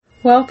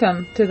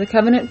Welcome to the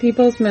Covenant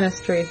People's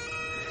Ministry.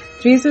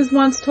 Jesus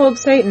once told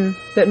Satan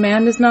that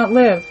man does not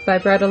live by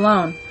bread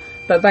alone,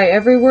 but by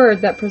every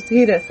word that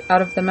proceedeth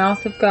out of the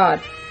mouth of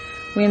God.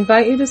 We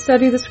invite you to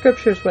study the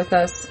Scriptures with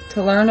us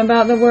to learn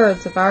about the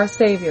words of our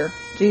Savior,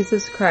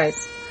 Jesus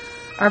Christ.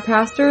 Our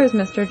pastor is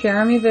Mr.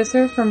 Jeremy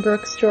Visser from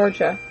Brooks,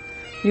 Georgia.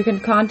 You can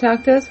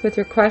contact us with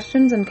your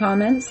questions and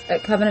comments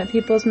at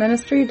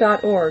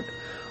covenantpeoplesministry.org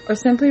or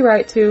simply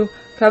write to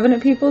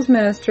Covenant People's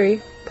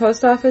Ministry,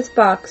 Post Office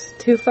Box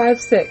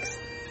 256,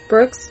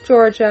 Brooks,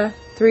 Georgia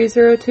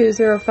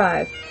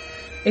 30205.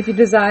 If you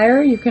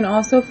desire, you can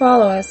also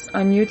follow us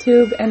on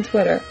YouTube and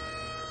Twitter.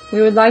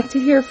 We would like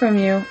to hear from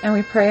you, and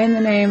we pray in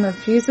the name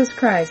of Jesus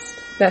Christ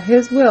that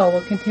His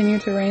will continue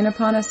to reign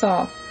upon us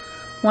all.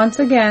 Once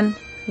again,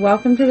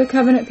 welcome to the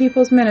Covenant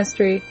People's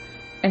Ministry,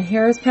 and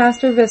here is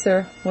Pastor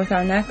Visser with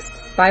our next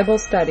Bible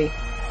study.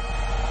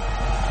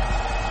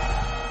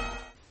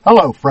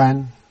 Hello,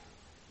 friend.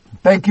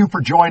 Thank you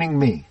for joining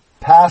me,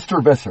 Pastor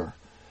Visser,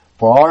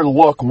 for our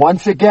look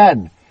once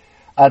again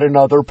at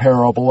another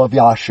parable of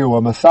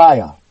Yahshua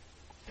Messiah.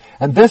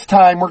 And this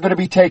time we're going to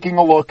be taking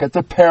a look at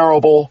the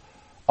parable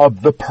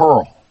of the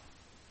pearl.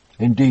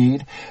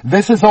 Indeed,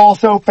 this is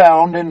also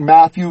found in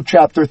Matthew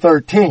chapter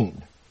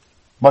 13,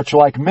 much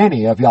like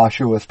many of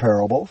Yahshua's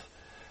parables.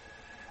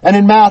 And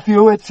in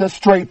Matthew, it's a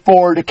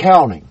straightforward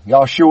accounting.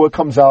 Yahshua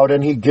comes out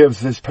and he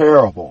gives this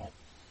parable.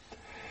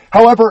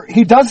 However,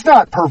 he does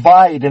not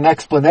provide an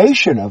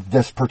explanation of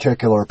this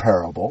particular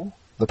parable,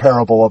 the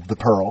parable of the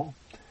pearl,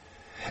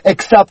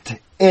 except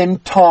in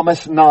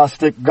Thomas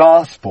Gnostic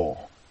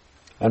Gospel.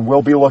 And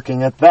we'll be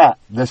looking at that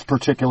this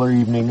particular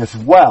evening as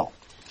well,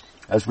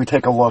 as we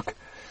take a look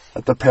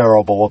at the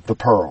parable of the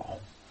pearl.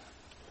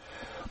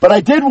 But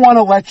I did want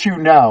to let you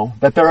know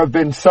that there have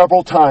been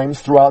several times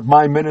throughout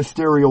my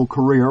ministerial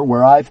career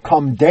where I've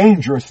come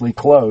dangerously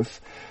close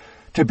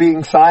to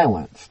being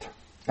silenced.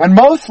 And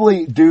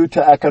mostly due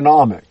to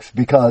economics,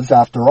 because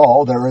after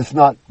all, there is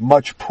not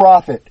much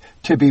profit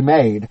to be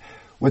made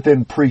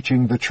within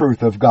preaching the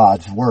truth of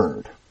God's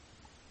Word.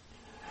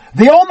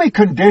 The only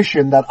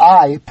condition that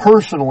I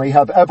personally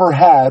have ever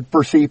had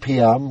for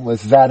CPM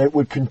was that it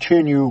would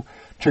continue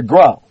to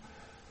grow.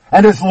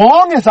 And as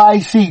long as I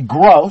see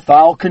growth,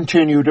 I'll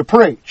continue to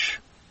preach.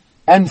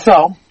 And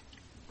so,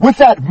 with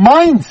that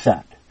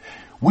mindset,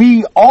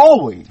 we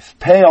always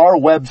pay our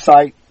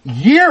website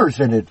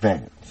years in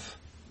advance.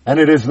 And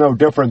it is no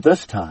different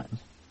this time.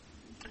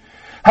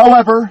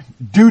 However,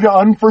 due to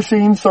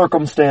unforeseen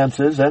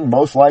circumstances and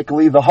most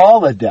likely the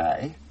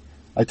holiday,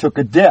 I took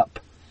a dip.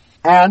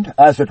 And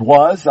as it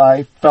was,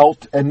 I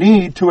felt a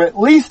need to at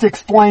least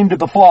explain to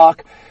the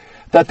flock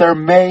that there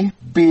may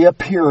be a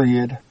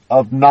period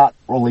of not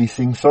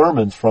releasing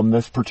sermons from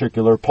this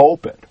particular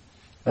pulpit.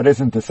 That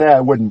isn't to say I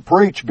wouldn't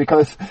preach,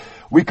 because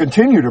we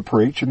continue to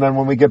preach, and then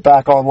when we get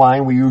back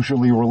online, we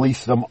usually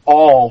release them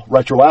all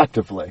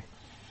retroactively.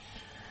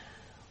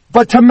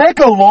 But to make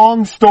a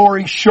long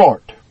story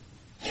short,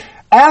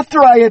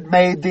 after I had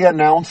made the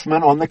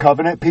announcement on the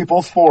Covenant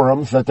People's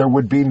forums that there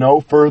would be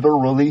no further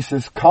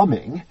releases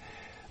coming,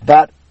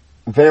 that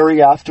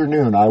very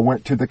afternoon I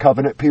went to the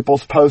Covenant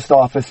People's post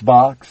office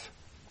box,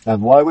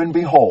 and lo and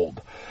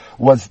behold,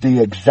 was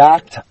the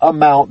exact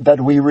amount that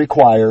we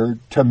required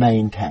to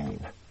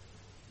maintain.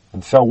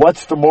 And so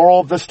what's the moral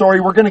of the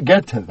story? We're going to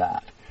get to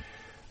that,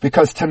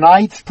 because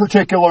tonight's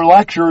particular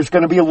lecture is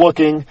going to be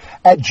looking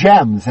at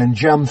gems and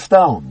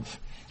gemstones.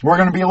 We're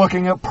going to be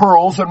looking at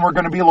pearls, and we're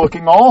going to be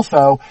looking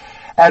also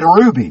at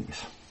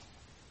rubies.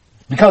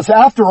 Because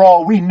after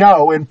all, we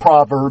know in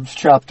Proverbs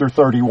chapter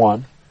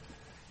 31,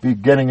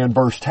 beginning in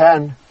verse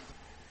 10,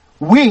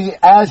 we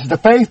as the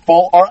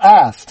faithful are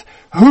asked,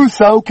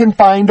 whoso can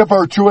find a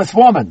virtuous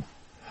woman?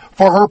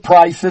 For her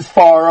price is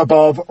far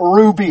above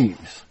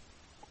rubies.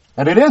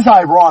 And it is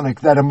ironic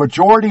that a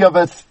majority of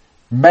us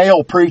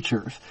male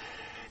preachers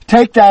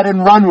take that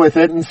and run with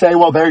it and say,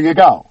 well, there you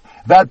go.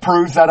 That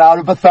proves that out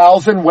of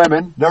 1,000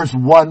 women, there's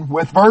one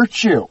with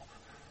virtue.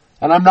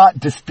 And I'm not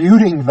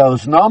disputing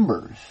those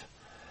numbers.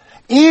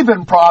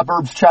 Even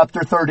Proverbs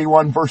chapter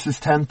 31 verses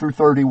 10 through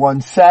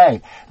 31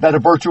 say that a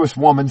virtuous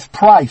woman's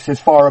price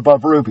is far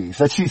above rubies,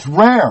 that she's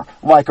rare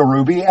like a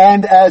ruby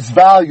and as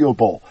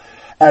valuable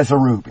as a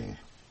ruby.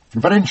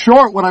 But in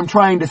short, what I'm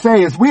trying to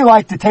say is we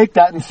like to take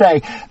that and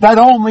say that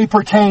only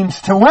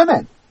pertains to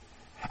women,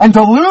 and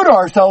delude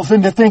ourselves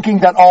into thinking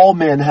that all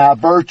men have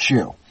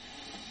virtue.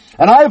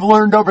 And I've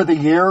learned over the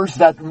years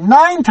that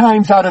 9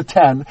 times out of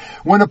 10,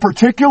 when a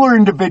particular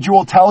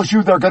individual tells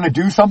you they're going to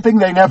do something,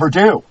 they never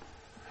do.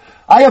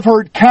 I have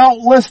heard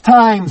countless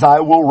times,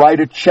 I will write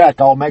a check,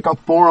 I'll make a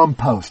forum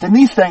post, and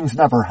these things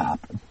never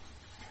happen.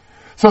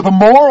 So the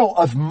moral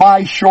of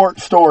my short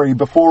story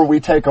before we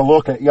take a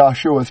look at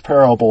Yahshua's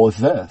parable is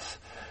this: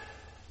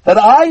 that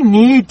I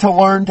need to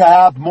learn to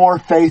have more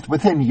faith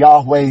within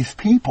Yahweh's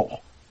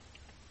people,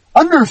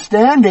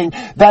 understanding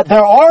that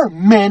there are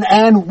men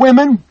and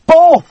women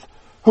both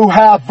who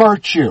have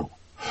virtue,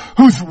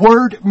 whose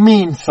word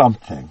means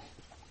something,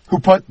 who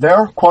put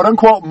their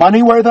quote-unquote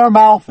money where their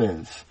mouth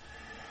is,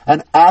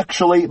 and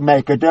actually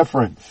make a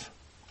difference.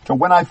 So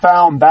when I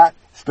found that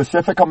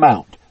specific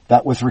amount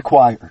that was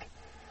required,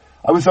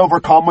 I was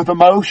overcome with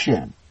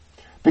emotion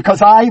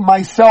because I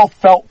myself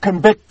felt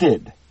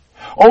convicted.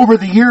 Over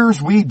the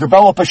years, we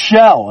develop a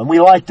shell and we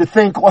like to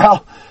think,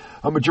 well,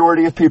 a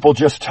majority of people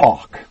just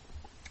talk.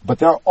 But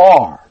there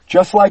are,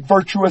 just like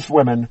virtuous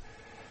women,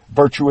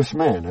 virtuous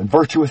men and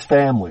virtuous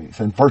families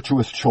and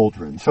virtuous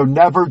children. So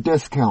never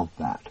discount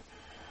that.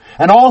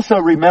 And also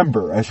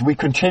remember, as we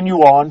continue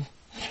on,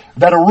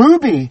 that a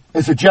ruby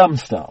is a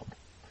gemstone.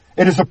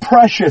 It is a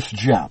precious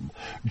gem,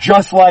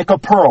 just like a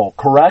pearl,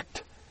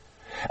 correct?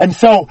 And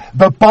so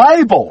the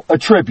Bible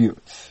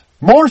attributes,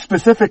 more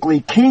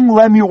specifically, King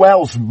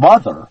Lemuel's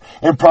mother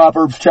in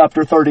Proverbs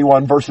chapter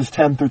 31, verses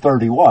 10 through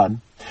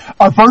 31,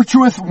 a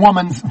virtuous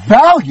woman's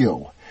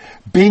value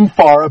being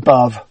far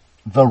above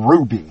the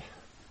ruby.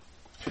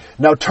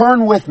 Now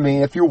turn with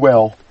me, if you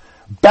will,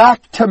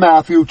 back to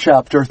Matthew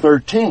chapter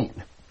 13.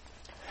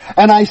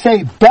 And I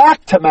say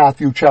back to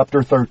Matthew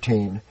chapter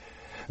 13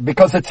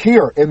 because it's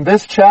here in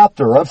this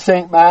chapter of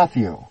St.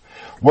 Matthew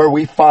where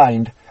we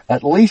find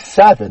at least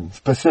 7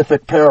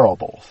 specific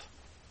parables.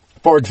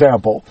 For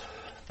example,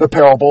 the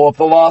parable of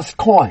the lost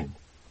coin,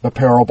 the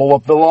parable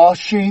of the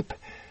lost sheep,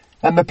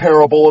 and the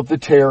parable of the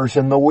tares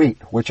in the wheat,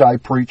 which I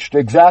preached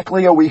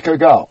exactly a week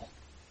ago.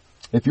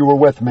 If you were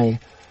with me,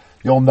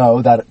 you'll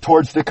know that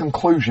towards the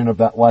conclusion of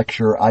that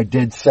lecture, I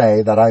did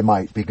say that I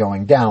might be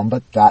going down,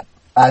 but that,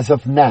 as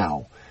of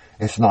now,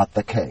 is not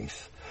the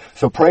case.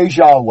 So praise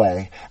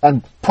Yahweh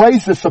and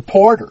praise the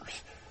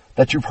supporters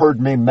that you've heard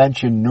me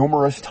mention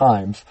numerous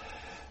times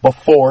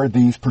before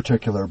these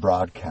particular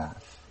broadcasts.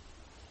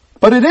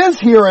 But it is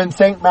here in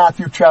St.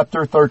 Matthew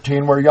chapter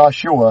 13 where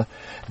Yeshua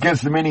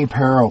gives many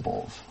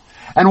parables.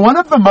 And one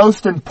of the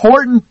most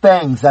important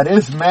things that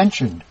is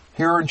mentioned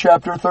here in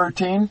chapter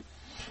 13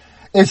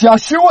 is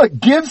Yeshua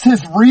gives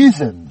his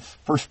reasons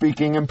for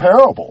speaking in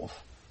parables.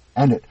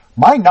 And it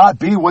might not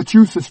be what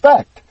you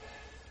suspect.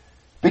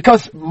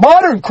 Because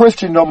modern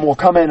Christendom will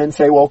come in and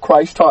say, well,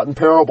 Christ taught in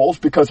parables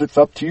because it's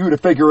up to you to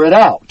figure it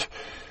out.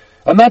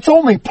 And that's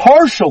only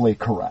partially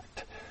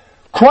correct.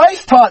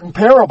 Christ taught in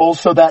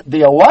parables so that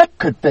the elect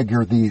could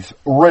figure these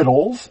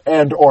riddles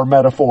and or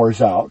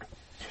metaphors out.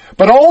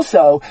 But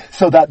also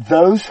so that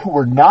those who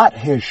were not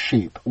his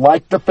sheep,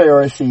 like the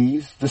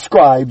Pharisees, the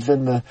scribes,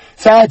 and the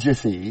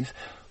Sadducees,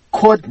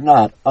 could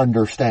not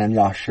understand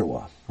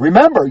Yeshua.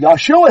 Remember,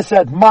 Yeshua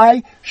said,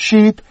 my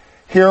sheep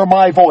hear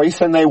my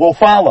voice and they will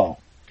follow.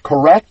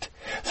 Correct?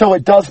 So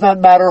it does not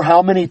matter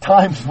how many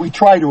times we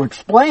try to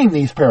explain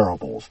these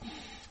parables.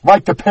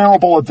 Like the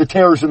parable of the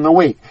tares and the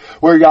wheat,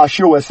 where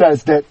Yeshua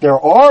says that there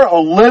are a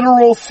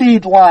literal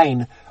seed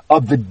line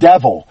of the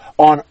devil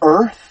on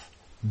earth.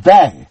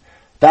 They,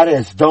 that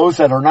is, those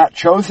that are not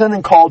chosen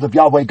and called of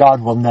Yahweh God,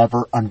 will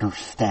never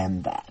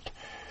understand that.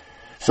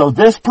 So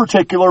this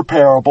particular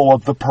parable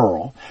of the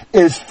pearl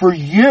is for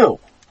you,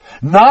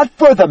 not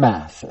for the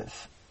masses.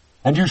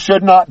 And you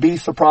should not be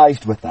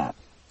surprised with that.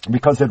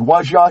 Because it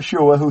was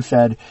Yeshua who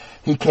said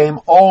he came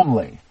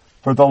only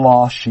for the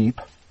lost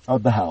sheep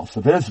of the house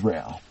of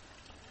Israel.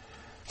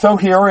 So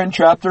here in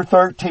chapter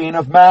 13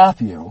 of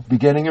Matthew,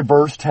 beginning at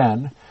verse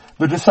 10,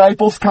 the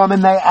disciples come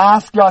and they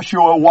ask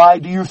Yeshua, why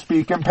do you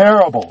speak in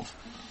parables?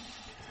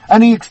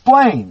 And he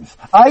explains,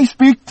 I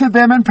speak to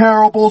them in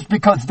parables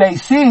because they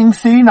seeing,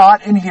 see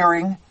not, and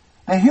hearing,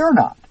 they hear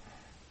not.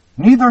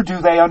 Neither do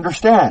they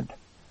understand.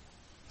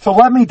 So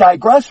let me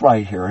digress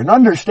right here and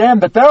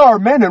understand that there are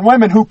men and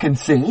women who can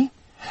see,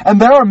 and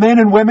there are men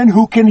and women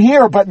who can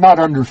hear but not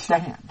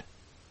understand.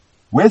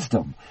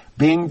 Wisdom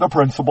being the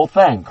principal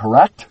thing,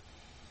 correct?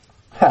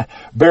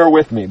 Bear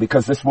with me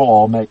because this will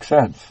all make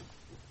sense.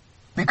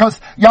 Because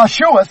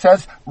Yeshua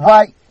says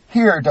right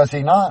here, does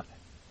he not?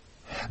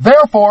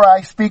 Therefore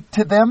I speak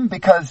to them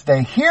because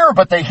they hear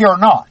but they hear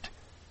not,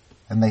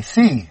 and they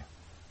see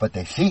but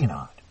they see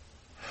not.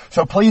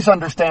 So please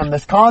understand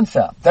this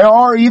concept. There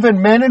are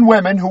even men and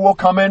women who will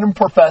come in and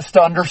profess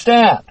to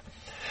understand.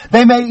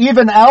 They may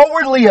even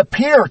outwardly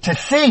appear to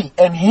see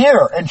and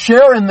hear and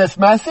share in this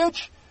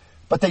message,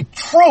 but they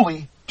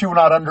truly do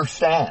not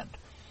understand.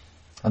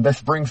 And this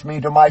brings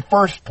me to my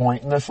first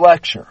point in this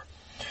lecture.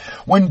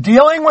 When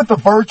dealing with the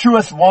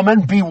virtuous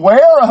woman,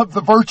 beware of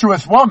the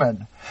virtuous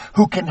woman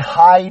who can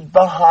hide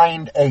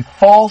behind a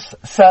false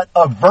set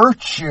of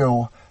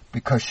virtue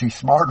because she's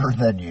smarter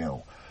than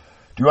you.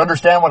 Do you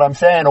understand what I'm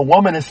saying? A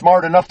woman is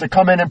smart enough to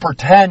come in and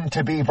pretend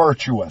to be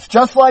virtuous.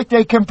 Just like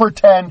they can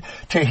pretend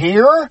to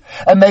hear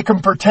and they can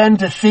pretend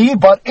to see,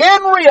 but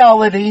in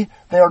reality,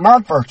 they are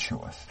not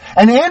virtuous.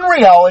 And in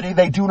reality,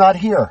 they do not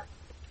hear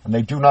and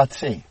they do not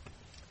see.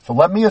 So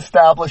let me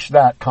establish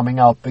that coming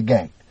out the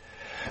gate.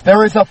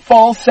 There is a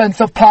false sense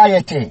of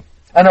piety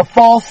and a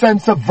false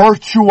sense of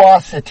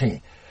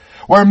virtuosity,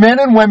 where men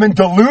and women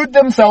delude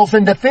themselves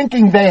into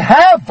thinking they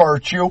have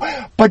virtue,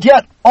 but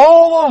yet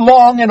all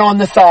along and on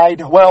the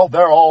side, well,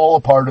 they're all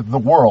a part of the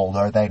world,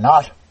 are they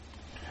not?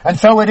 And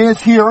so it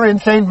is here in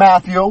St.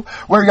 Matthew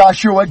where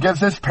Yeshua gives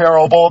his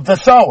parable of the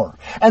sower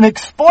and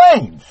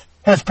explains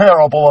his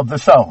parable of the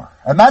sower.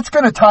 And that's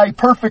going to tie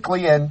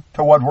perfectly in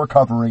to what we're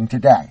covering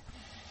today.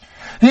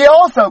 He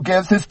also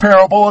gives his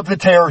parable of the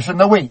tares and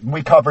the wheat, and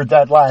we covered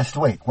that last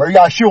week, where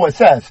Yeshua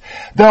says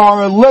there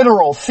are a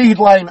literal seed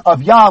line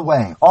of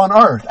Yahweh on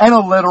earth and a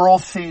literal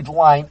seed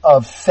line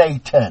of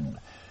Satan,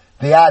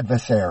 the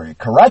adversary.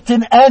 Correct?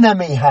 An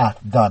enemy hath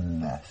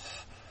done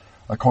this,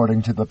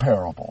 according to the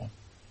parable.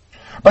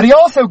 But he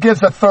also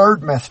gives a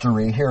third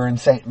mystery here in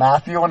St.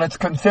 Matthew, and it's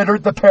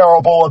considered the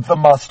parable of the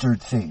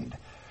mustard seed,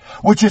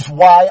 which is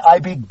why I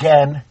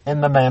began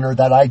in the manner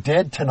that I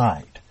did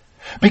tonight.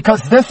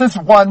 Because this is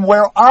one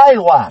where I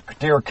lack,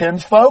 dear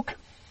kinsfolk.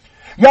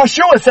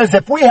 Yeshua says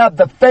if we have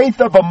the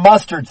faith of a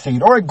mustard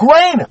seed, or a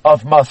grain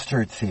of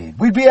mustard seed,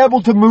 we'd be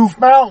able to move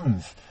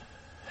mountains.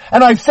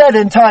 And I've said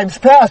in times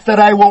past that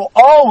I will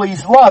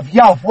always love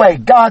Yahweh,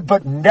 God,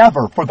 but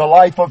never for the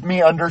life of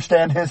me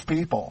understand His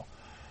people.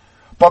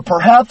 But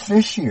perhaps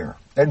this year,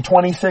 in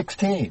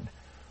 2016,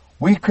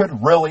 we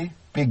could really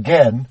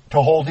begin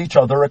to hold each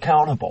other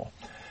accountable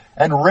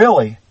and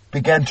really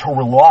begin to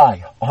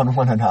rely on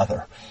one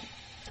another.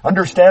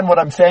 Understand what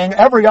I'm saying?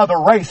 Every other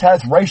race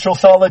has racial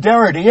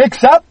solidarity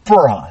except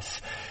for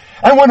us.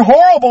 And when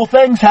horrible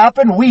things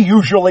happen, we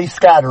usually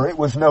scatter. It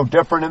was no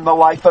different in the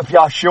life of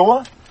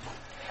Yeshua.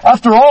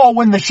 After all,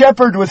 when the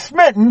shepherd was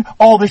smitten,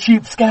 all the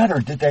sheep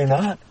scattered, did they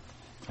not?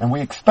 And we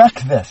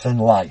expect this in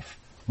life.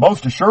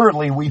 Most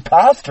assuredly, we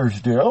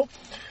pastors do.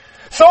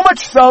 So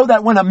much so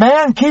that when a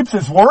man keeps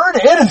his word,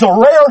 it is a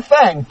rare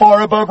thing,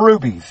 far above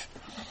rubies.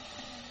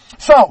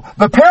 So,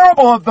 the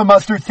parable of the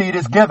mustard seed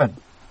is given.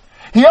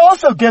 He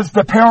also gives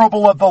the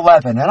parable of the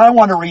leaven, and I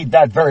want to read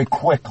that very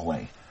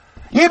quickly.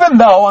 Even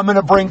though I'm going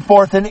to bring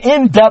forth an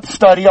in-depth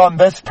study on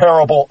this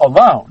parable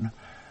alone,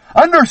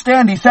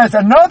 understand he says,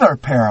 another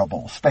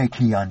parable spake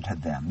he unto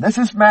them. This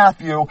is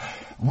Matthew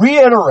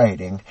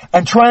reiterating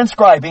and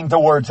transcribing the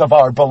words of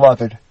our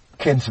beloved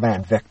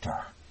kinsman Victor.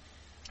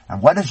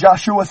 And what does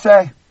Joshua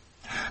say?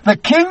 The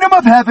kingdom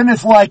of heaven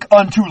is like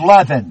unto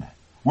leaven,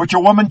 which a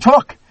woman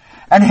took,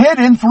 and hid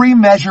in 3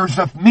 measures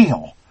of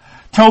meal,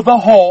 till the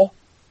whole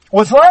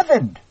was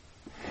leavened.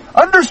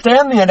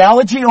 Understand the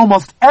analogy.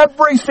 Almost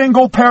every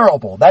single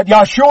parable that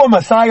Yeshua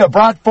Messiah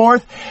brought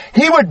forth,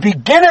 he would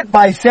begin it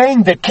by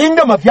saying the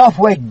kingdom of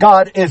Yahweh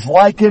God is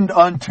likened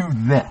unto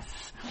this.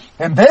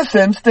 In this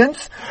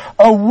instance,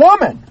 a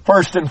woman,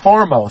 first and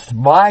foremost.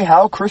 My,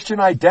 how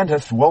Christian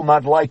identists will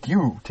not like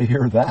you to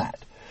hear that.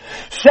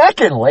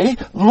 Secondly,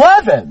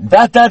 leaven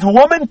that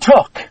woman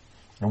took.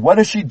 And what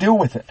does she do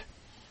with it?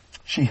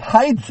 She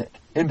hides it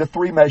into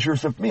 3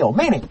 measures of meal.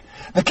 Meaning,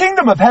 the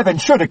kingdom of heaven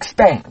should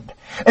expand.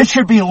 It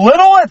should be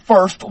little at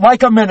first,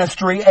 like a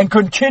ministry, and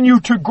continue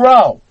to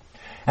grow.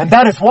 And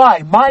that is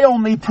why my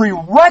only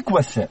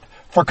prerequisite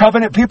for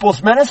Covenant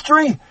People's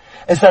ministry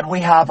is that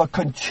we have a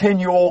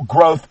continual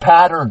growth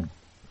pattern.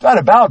 It's not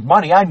about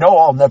money. I know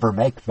I'll never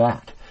make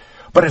that.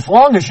 But as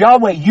long as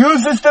Yahweh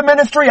uses the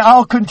ministry,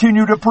 I'll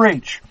continue to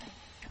preach.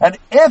 And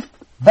if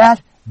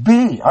that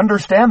be,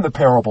 understand the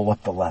parable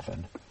of the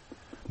leaven.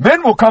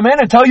 Men will come in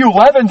and tell you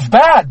leaven's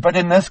bad, but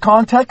in this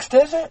context,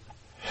 is it?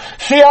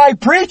 CI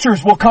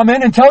preachers will come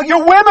in and tell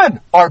you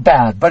women are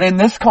bad, but in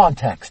this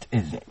context,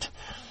 is it?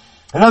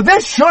 Now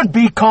this should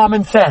be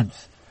common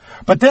sense,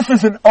 but this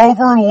is an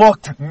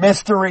overlooked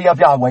mystery of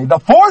Yahweh, the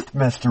 4th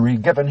mystery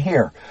given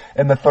here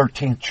in the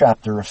 13th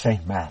chapter of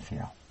St.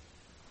 Matthew.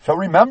 So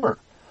remember,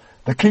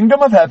 the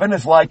kingdom of heaven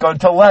is like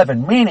unto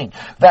leaven, meaning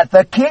that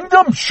the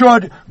kingdom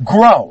should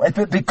grow. If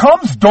it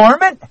becomes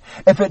dormant,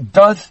 if it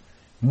does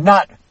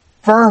not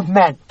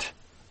ferment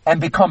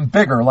and become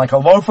bigger like a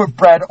loaf of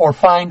bread or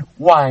fine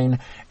wine,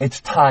 it's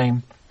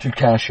time to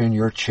cash in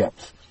your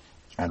chips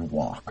and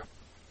walk.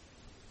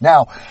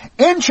 Now,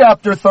 in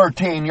chapter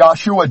 13,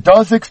 Yeshua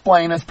does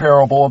explain his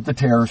parable of the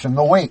tares and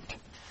the wheat.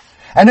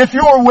 And if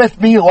you were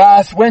with me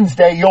last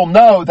Wednesday, you'll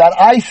know that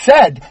I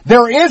said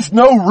there is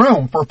no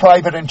room for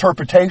private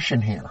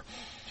interpretation here.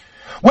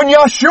 When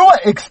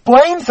Yeshua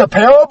explains a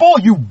parable,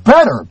 you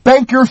better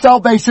bank your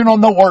salvation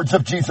on the words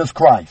of Jesus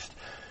Christ.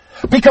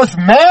 Because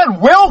man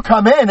will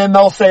come in and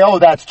they'll say, oh,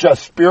 that's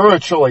just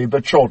spiritually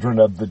the children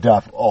of the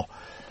devil.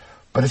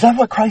 But is that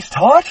what Christ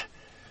taught?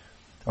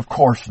 Of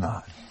course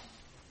not.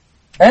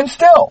 And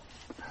still,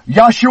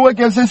 Yeshua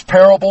gives his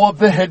parable of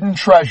the hidden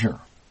treasure.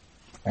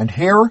 And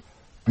here,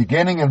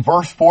 beginning in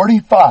verse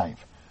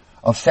 45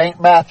 of St.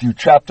 Matthew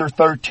chapter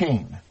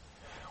 13,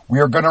 we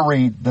are going to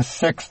read the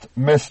 6th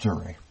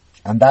mystery.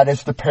 And that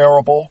is the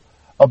parable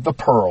of the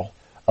pearl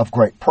of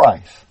great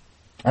price.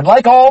 And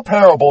like all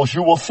parables,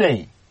 you will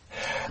see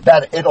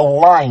that it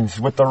aligns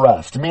with the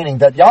rest, meaning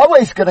that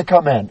Yahweh's going to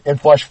come in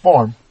flesh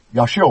form,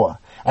 Yeshua,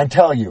 and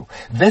tell you,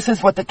 this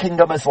is what the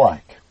kingdom is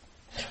like.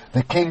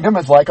 The kingdom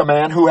is like a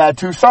man who had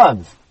 2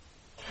 sons.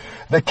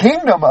 The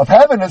kingdom of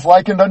heaven is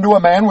likened unto a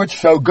man which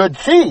sowed good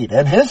seed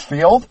in his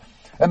field,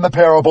 in the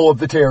parable of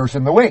the tares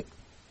and the wheat.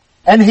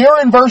 And here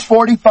in verse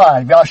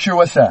 45,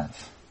 Yeshua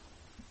says,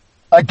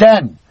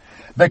 again,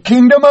 the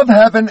kingdom of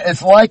heaven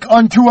is like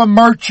unto a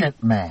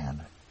merchant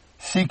man,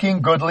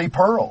 seeking goodly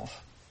pearls,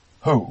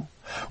 who,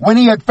 when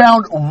he had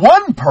found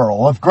 1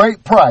 pearl of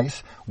great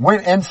price,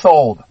 went and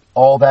sold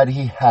all that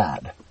he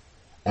had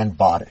and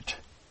bought it.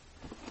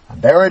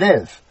 And there it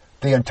is,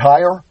 the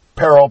entire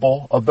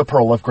parable of the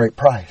pearl of great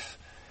price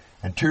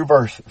in 2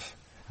 verses.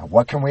 And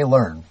what can we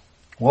learn?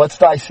 Well, let's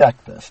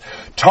dissect this.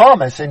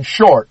 Thomas, in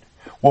short,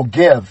 will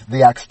give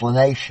the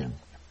explanation.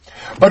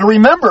 But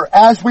remember,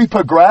 as we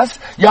progress,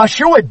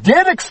 Yeshua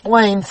did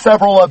explain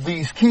several of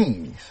these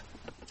keys.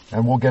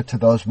 And we'll get to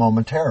those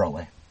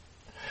momentarily.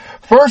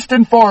 First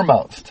and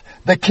foremost,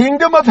 the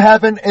kingdom of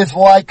heaven is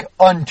like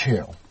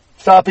unto.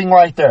 Stopping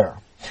right there.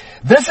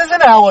 This is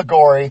an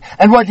allegory,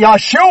 and what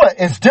Yeshua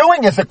is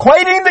doing is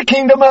equating the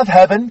kingdom of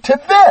heaven to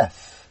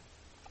this,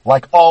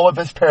 like all of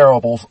his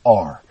parables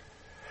are.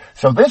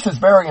 So this is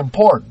very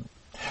important,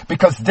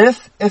 because this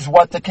is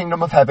what the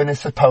kingdom of heaven is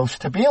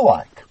supposed to be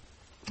like.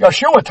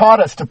 Yeshua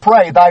taught us to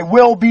pray, thy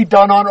will be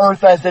done on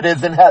earth as it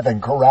is in heaven,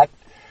 correct?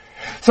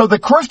 So the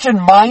Christian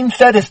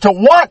mindset is to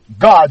want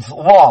God's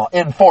law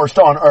enforced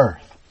on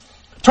earth.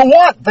 To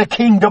want the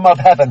kingdom of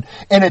heaven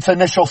in its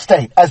initial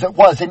state, as it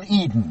was in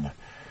Eden.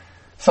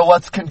 So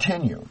let's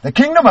continue. The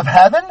kingdom of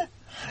heaven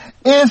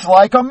is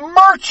like a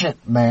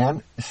merchant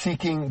man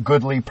seeking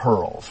goodly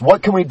pearls.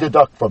 What can we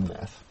deduct from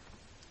this?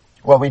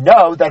 Well, we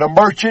know that a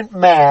merchant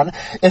man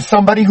is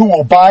somebody who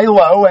will buy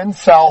low and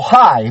sell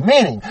high.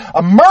 Meaning,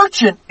 a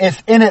merchant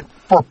is in it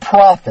for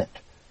profit.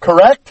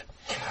 Correct?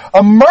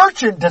 A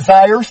merchant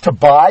desires to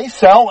buy,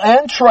 sell,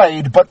 and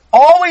trade, but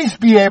always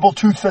be able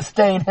to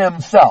sustain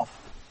himself.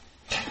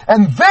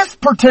 And this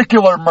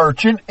particular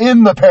merchant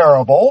in the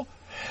parable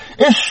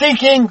is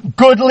seeking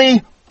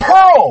goodly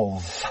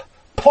pearls,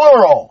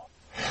 plural,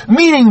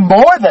 meaning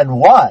more than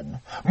one,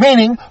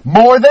 meaning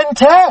more than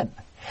 10.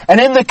 And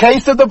in the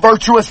case of the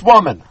virtuous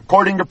woman,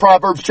 according to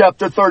Proverbs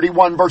chapter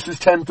 31, verses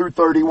 10 through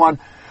 31,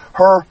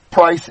 her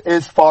price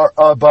is far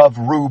above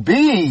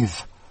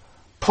rubies,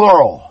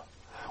 plural.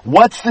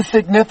 What's the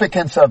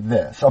significance of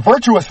this? A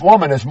virtuous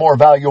woman is more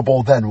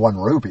valuable than 1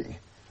 ruby,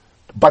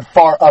 but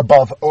far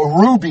above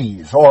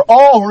rubies, or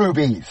all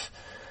rubies.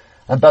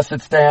 And thus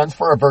it stands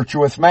for a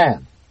virtuous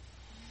man.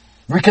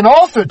 We can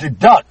also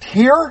deduct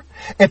here,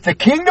 if the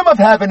kingdom of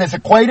heaven is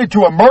equated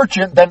to a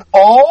merchant, then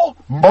all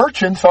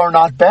merchants are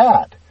not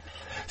bad.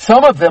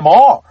 Some of them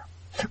are.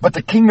 But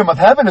the kingdom of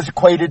heaven is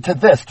equated to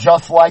this,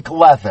 just like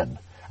leaven.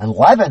 And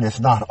leaven is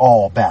not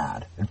all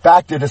bad. In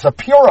fact, it is a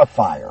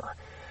purifier.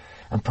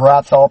 And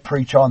perhaps I'll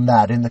preach on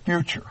that in the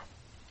future.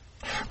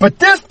 But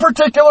this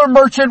particular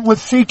merchant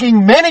was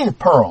seeking many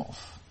pearls,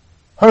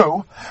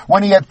 who,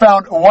 when he had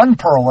found 1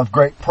 pearl of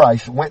great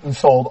price, went and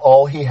sold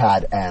all he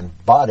had and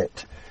bought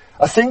it.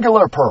 A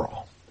singular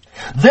pearl.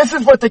 This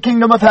is what the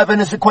kingdom of heaven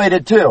is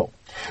equated to.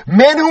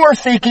 Men who are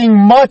seeking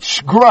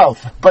much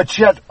growth, but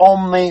yet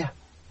only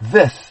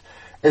this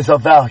is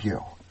of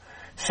value.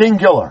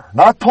 Singular,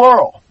 not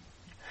plural.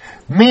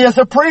 Me as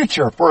a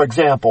preacher, for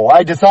example,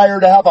 I desire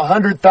to have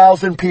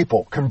 100,000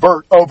 people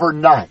convert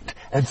overnight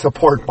and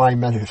support my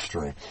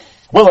ministry.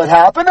 Will it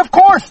happen? Of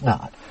course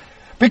not.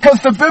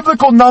 Because the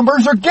biblical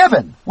numbers are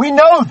given. We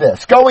know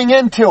this going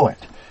into it.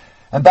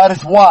 And that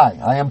is why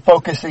I am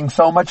focusing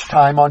so much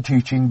time on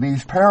teaching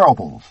these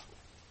parables.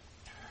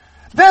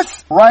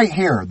 This right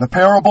here, the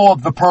parable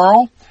of the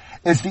pearl,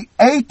 is the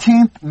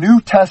 18th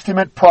New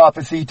Testament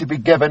prophecy to be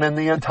given in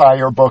the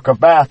entire book of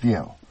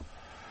Matthew.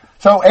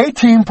 So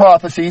 18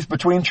 prophecies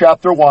between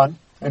chapter 1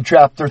 and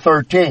chapter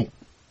 13.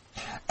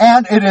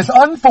 And it is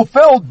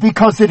unfulfilled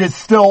because it is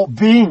still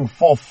being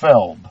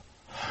fulfilled.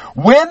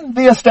 When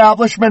the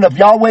establishment of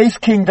Yahweh's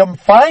kingdom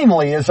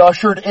finally is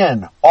ushered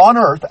in on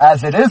earth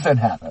as it is in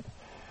heaven,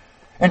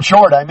 in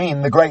short, I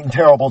mean the great and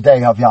terrible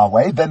day of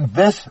Yahweh, then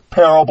this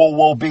parable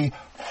will be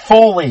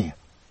fully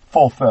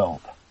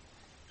fulfilled.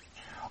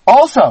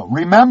 Also,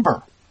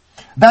 remember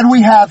that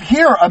we have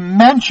here a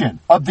mention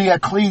of the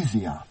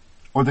ecclesia,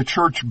 or the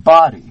church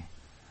body,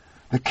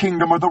 the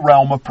kingdom or the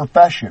realm of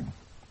profession.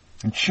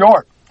 In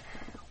short,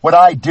 what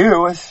I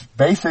do is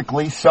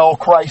basically sell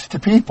Christ to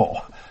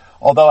people.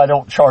 Although I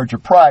don't charge a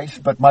price,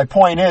 but my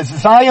point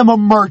is I am a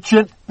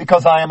merchant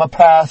because I am a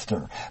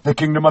pastor. The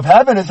kingdom of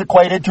heaven is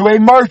equated to a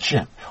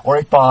merchant, or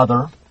a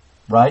father,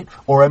 right?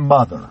 Or a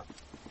mother.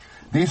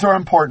 These are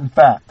important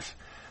facts,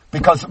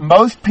 because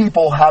most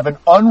people have an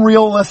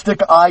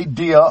unrealistic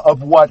idea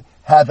of what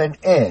heaven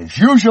is.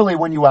 Usually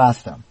when you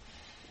ask them,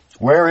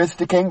 where is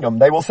the kingdom?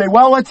 They will say,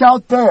 well, it's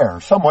out there,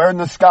 somewhere in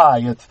the sky.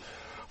 It's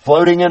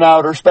floating in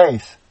outer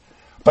space.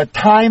 But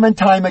time and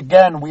time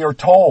again, we are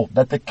told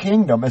that the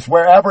kingdom is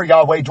wherever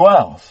Yahweh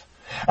dwells.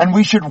 And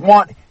we should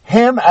want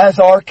Him as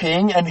our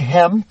king and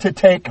Him to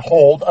take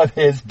hold of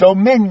His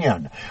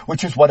dominion,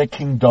 which is what a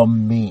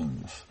kingdom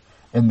means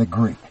in the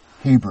Greek,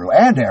 Hebrew,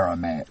 and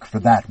Aramaic for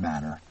that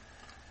matter.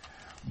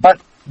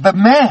 But the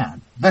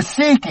man, the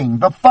seeking,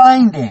 the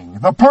finding,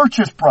 the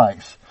purchase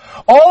price,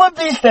 all of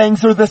these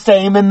things are the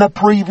same in the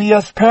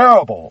previous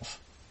parables.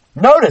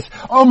 Notice,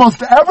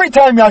 almost every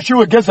time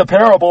Yeshua gives a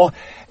parable,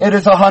 it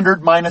is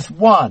 100 minus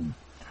 1.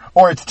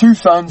 Or it's 2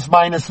 sons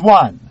minus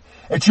 1.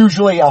 It's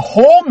usually a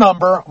whole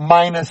number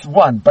minus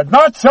 1. But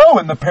not so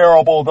in the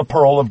parable of the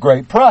pearl of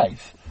great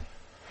price.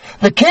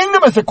 The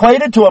kingdom is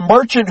equated to a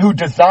merchant who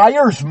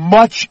desires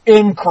much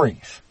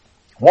increase.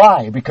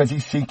 Why? Because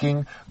he's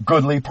seeking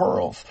goodly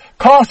pearls,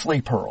 costly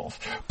pearls,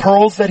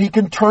 pearls that he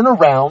can turn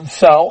around,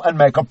 sell, and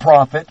make a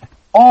profit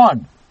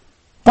on.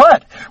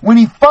 But when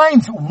he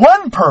finds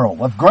one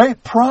pearl of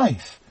great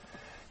price,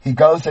 he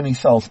goes and he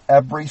sells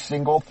every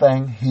single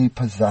thing he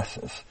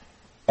possesses,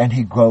 and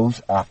he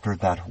goes after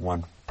that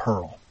one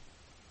pearl.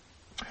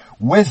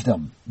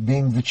 Wisdom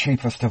being the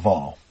chiefest of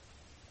all.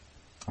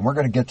 And we're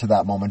going to get to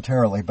that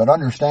momentarily, but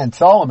understand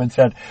Solomon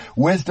said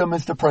wisdom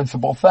is the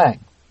principal thing.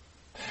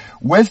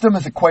 Wisdom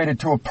is equated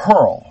to a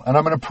pearl, and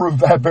I'm going to prove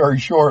that very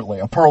shortly,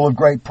 a pearl of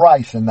great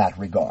price in that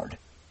regard.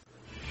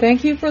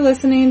 Thank you for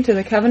listening to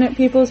the Covenant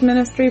People's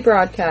Ministry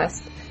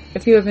broadcast.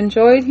 If you have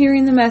enjoyed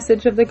hearing the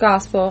message of the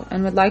gospel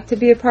and would like to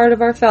be a part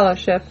of our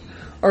fellowship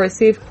or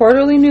receive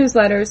quarterly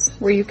newsletters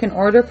where you can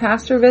order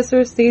Pastor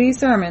Visser's CD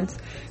sermons,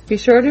 be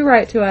sure to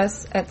write to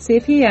us at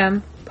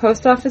CPM,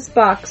 Post Office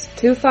Box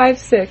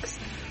 256,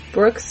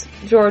 Brooks,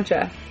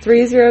 Georgia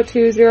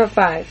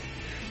 30205.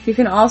 You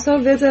can also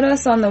visit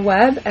us on the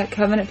web at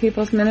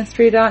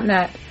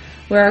covenantpeoplesministry.net,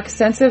 where our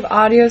extensive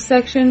audio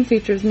section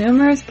features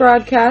numerous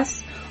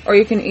broadcasts, or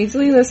you can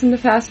easily listen to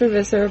Pastor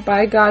Visser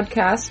by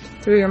Godcast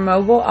through your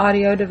mobile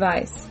audio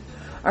device.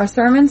 Our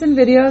sermons and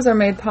videos are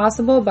made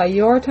possible by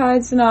your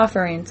tithes and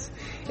offerings.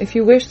 If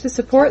you wish to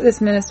support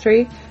this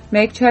ministry,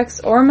 make checks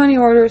or money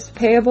orders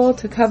payable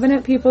to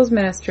Covenant People's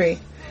Ministry.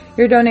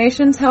 Your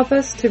donations help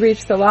us to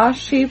reach the lost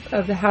sheep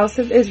of the house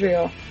of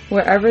Israel,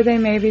 wherever they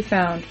may be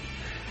found.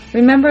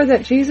 Remember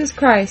that Jesus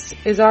Christ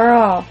is our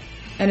all,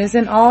 and is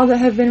in all that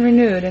have been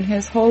renewed in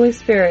His Holy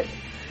Spirit.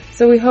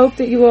 So we hope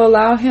that you will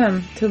allow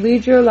Him to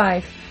lead your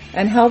life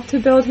and help to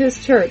build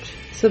His church,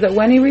 so that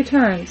when He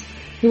returns,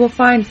 you will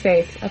find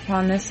faith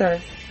upon this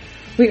earth.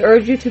 We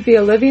urge you to be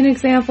a living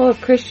example of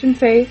Christian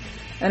faith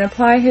and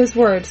apply His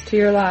words to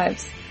your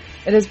lives.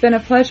 It has been a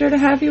pleasure to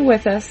have you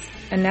with us,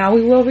 and now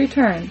we will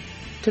return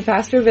to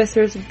Pastor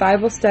Visser's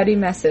Bible study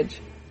message.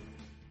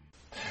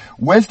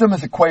 Wisdom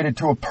is equated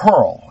to a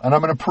pearl, and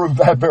I'm going to prove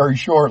that very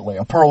shortly,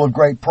 a pearl of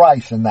great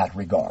price in that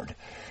regard.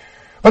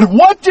 But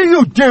what do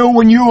you do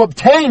when you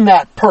obtain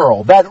that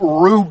pearl, that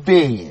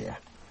ruby?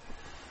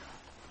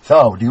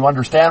 So, do you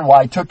understand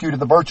why I took you to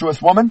the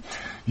virtuous woman?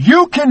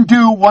 You can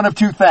do one of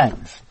two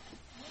things.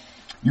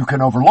 You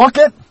can overlook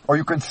it, or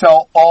you can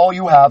sell all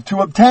you have to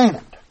obtain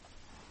it.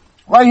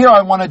 Right here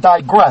I want to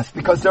digress,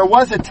 because there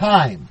was a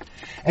time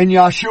in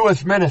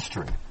Yeshua's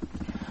ministry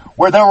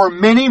where there were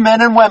many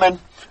men and women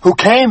who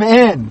came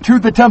in to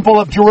the temple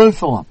of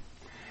Jerusalem.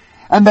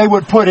 And they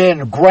would put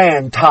in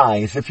grand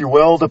tithes, if you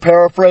will, to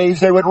paraphrase.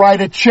 They would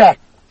write a check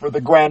for the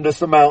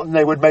grandest amount, and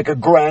they would make a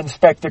grand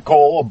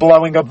spectacle, a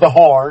blowing of the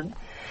horn,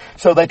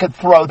 so they could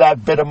throw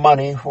that bit of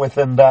money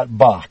within that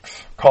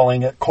box,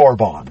 calling it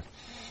korban.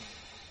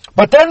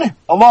 But then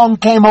along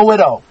came a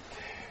widow,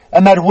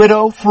 and that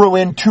widow threw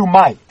in 2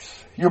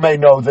 mites. You may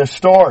know this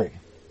story,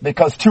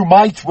 because 2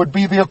 mites would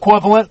be the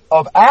equivalent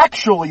of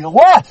actually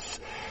less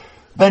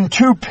than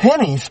 2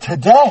 pennies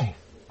today.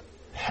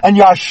 And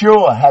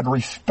Yeshua had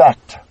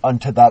respect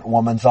unto that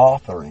woman's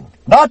offering.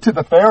 Not to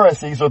the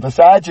Pharisees or the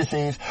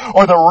Sadducees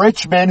or the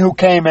rich men who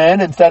came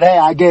in and said, hey,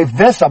 I gave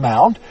this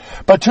amount,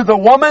 but to the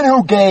woman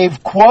who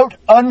gave, quote,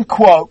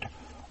 unquote,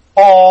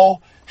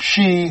 all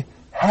she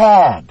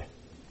had.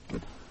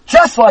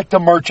 Just like the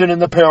merchant in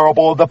the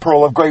parable of the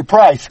pearl of great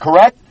price,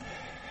 correct?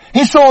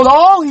 He sold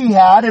all he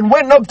had and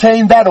went and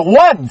obtained that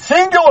one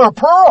singular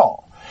pearl.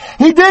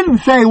 He didn't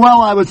say,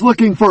 well, I was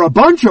looking for a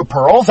bunch of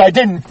pearls. I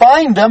didn't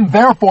find them.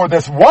 Therefore,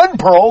 this one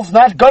pearl's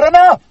not good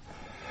enough.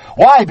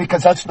 Why?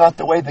 Because that's not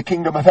the way the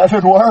kingdom of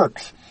heaven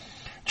works.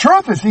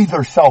 Truth is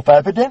either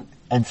self-evident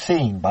and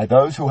seen by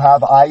those who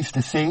have eyes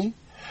to see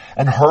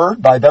and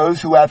heard by those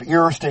who have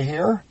ears to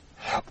hear,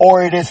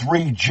 or it is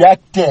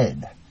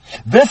rejected.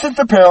 This is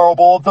the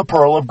parable of the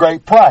pearl of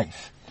great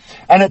price.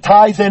 And it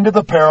ties into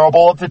the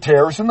parable of the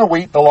tares and the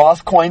wheat, the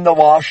lost coin, the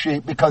lost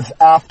sheep, because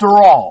after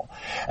all,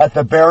 at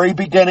the very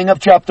beginning of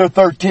chapter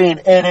 13,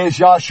 it is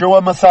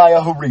Yeshua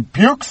Messiah who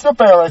rebukes the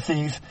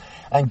Pharisees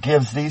and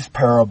gives these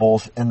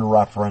parables in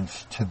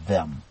reference to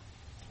them.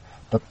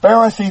 The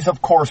Pharisees,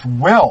 of course,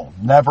 will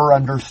never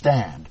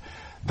understand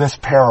this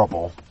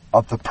parable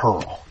of the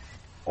pearl.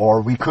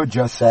 Or we could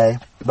just say,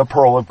 the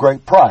pearl of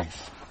great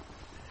price.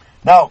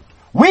 Now,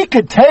 we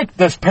could take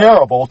this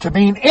parable to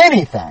mean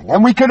anything,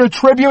 and we could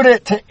attribute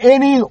it to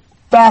any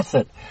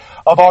facet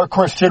of our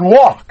Christian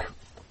walk.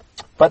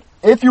 But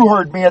if you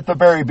heard me at the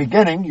very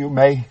beginning, you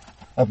may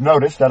have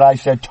noticed that I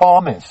said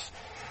Thomas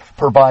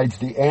provides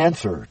the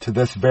answer to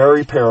this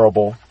very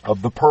parable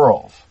of the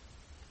pearls.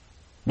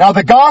 Now,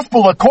 the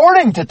gospel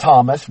according to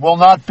Thomas will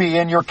not be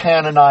in your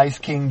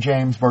canonized King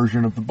James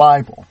Version of the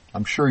Bible.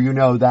 I'm sure you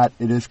know that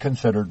it is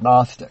considered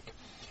Gnostic.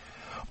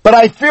 But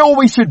I feel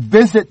we should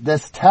visit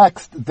this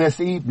text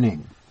this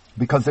evening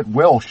because it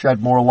will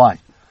shed more light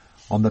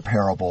on the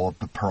parable of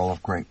the pearl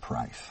of great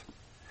price.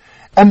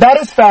 And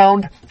that is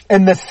found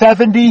in the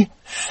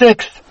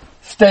 76th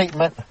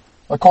statement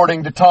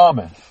according to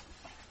Thomas.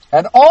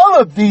 And all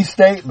of these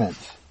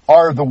statements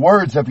are the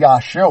words of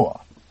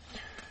Yeshua.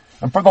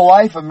 And for the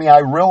life of me, I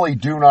really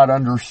do not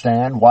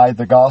understand why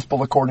the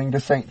Gospel according to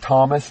St.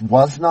 Thomas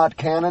was not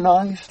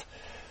canonized,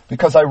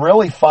 because I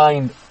really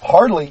find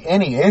hardly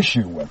any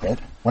issue with it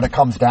when it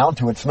comes down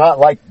to it. It's not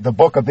like the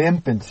Book of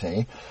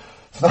Infancy.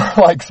 It's not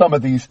like some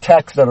of these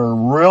texts that are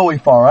really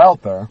far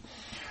out there.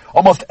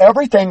 Almost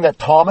everything that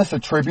Thomas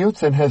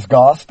attributes in his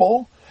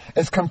Gospel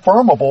is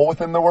confirmable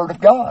within the Word of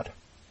God.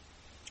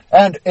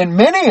 And in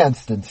many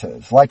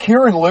instances, like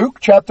here in Luke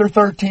chapter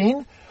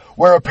 13,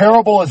 where a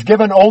parable is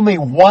given only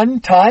one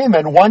time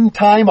and one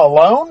time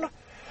alone,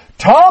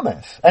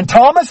 Thomas, and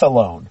Thomas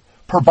alone,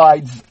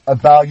 provides a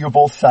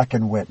valuable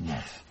second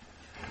witness.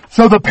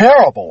 So the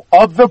parable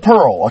of the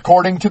pearl,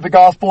 according to the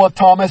Gospel of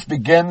Thomas,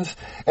 begins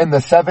in the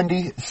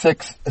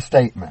 76th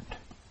statement.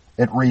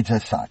 It reads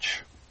as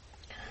such.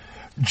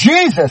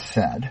 Jesus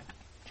said,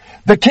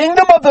 "The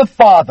kingdom of the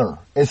Father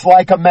is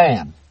like a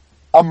man,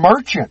 a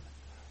merchant,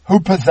 who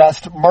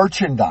possessed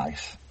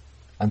merchandise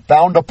and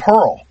found a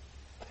pearl.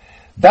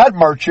 That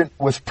merchant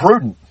was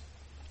prudent.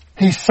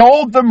 He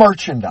sold the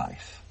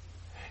merchandise.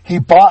 He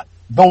bought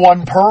the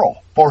one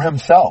pearl for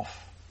himself.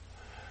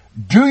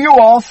 Do you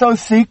also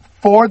seek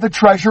for the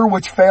treasure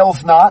which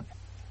fails not,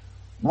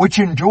 which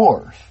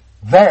endures,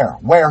 there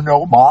where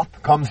no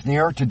moth comes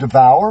near to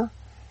devour,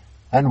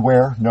 and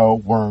where no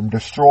worm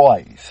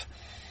destroys?"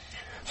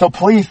 So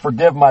please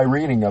forgive my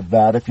reading of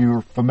that. If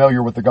you're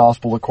familiar with the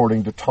Gospel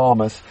according to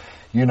Thomas,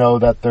 you know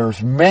that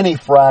there's many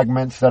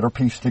fragments that are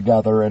pieced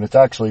together, and it's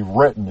actually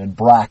written in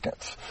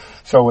brackets.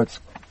 So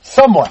it's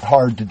somewhat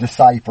hard to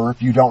decipher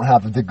if you don't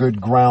have the good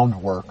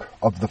groundwork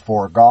of the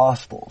four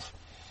Gospels.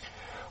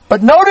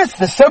 But notice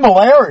the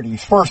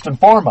similarities first and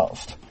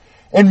foremost.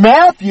 In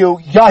Matthew,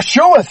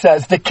 Yeshua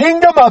says the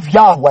kingdom of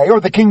Yahweh, or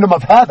the kingdom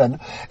of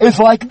heaven, is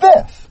like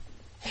this.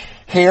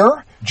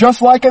 Here,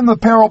 just like in the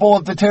parable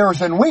of the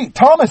tares and wheat,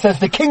 Thomas says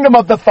the kingdom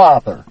of the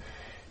Father.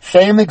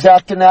 Same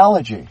exact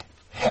analogy.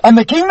 And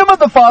the kingdom of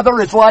the Father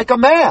is like a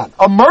man,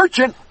 a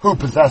merchant who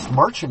possessed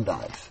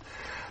merchandise.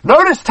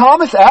 Notice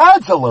Thomas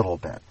adds a little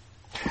bit.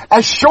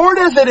 As short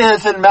as it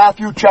is in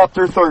Matthew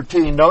chapter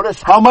 13,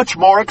 notice how much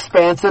more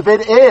expansive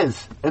it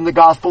is in the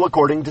Gospel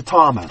according to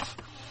Thomas.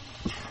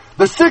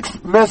 The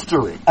sixth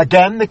mystery.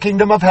 Again, the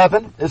kingdom of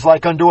heaven is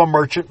like unto a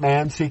merchant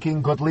man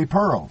seeking goodly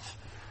pearls.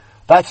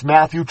 That's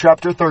Matthew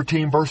chapter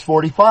 13, verse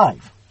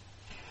 45.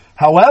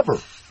 However,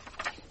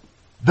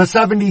 the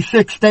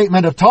 76th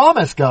statement of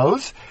Thomas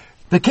goes,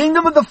 the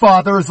kingdom of the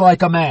Father is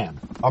like a man,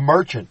 a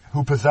merchant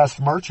who possessed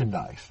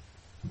merchandise,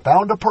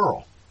 found a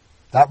pearl.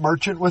 That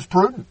merchant was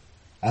prudent,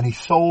 and he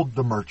sold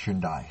the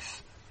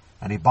merchandise,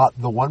 and he bought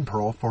the one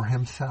pearl for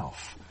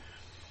himself.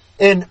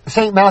 In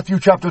St.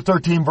 Matthew chapter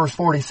 13, verse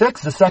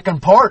 46, the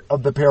second part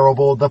of the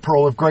parable, the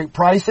pearl of great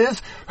price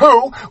is,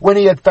 who, when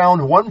he had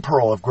found one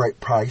pearl of great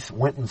price,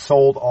 went and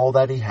sold all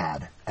that he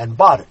had and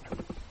bought it.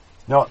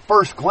 Now, at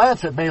first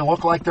glance, it may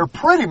look like they're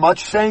pretty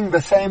much saying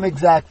the same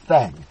exact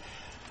thing.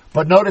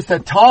 But notice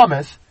that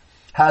Thomas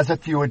has a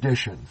few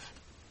additions.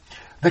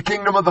 The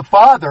kingdom of the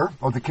Father,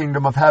 or the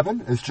kingdom of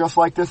heaven, is just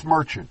like this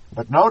merchant.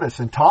 But notice,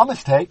 in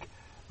Thomas' take,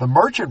 the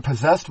merchant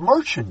possessed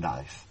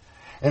merchandise.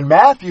 In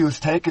Matthew's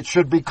take, it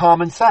should be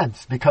common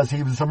sense, because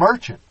he was a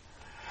merchant.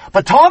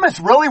 But Thomas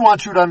really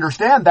wants you to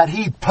understand that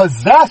he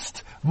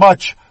possessed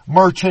much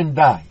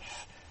merchandise.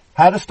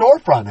 Had a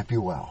storefront, if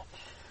you will.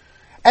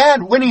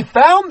 And when he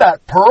found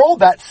that pearl,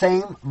 that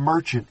same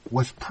merchant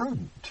was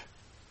prudent.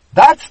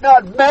 That's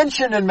not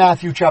mentioned in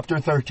Matthew chapter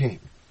 13.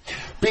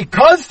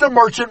 Because the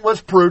merchant was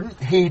prudent,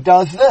 he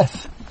does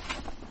this.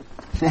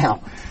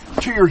 Now,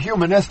 to your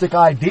humanistic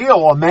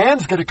ideal, a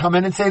man's going to come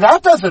in and say,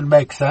 that doesn't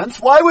make sense.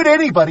 Why would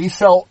anybody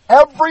sell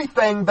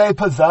everything they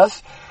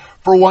possess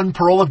for one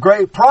pearl of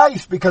great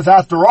price? Because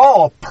after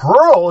all, a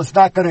pearl is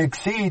not going to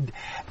exceed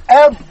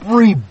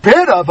every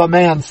bit of a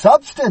man's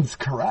substance,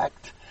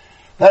 correct?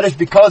 That is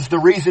because the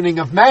reasoning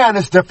of man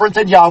is different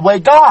than Yahweh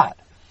God.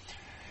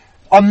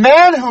 A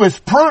man who is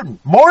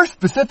prudent, more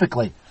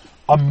specifically,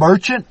 a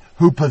merchant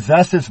who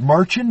possesses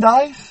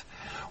merchandise,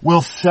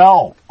 will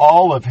sell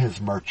all of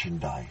his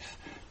merchandise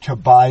to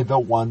buy the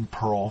one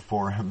pearl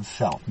for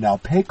himself. Now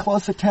pay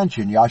close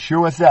attention.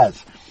 Yeshua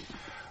says,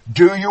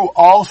 do you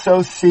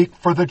also seek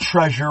for the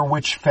treasure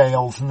which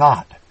fails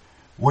not,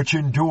 which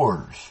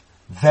endures,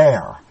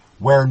 there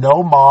where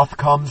no moth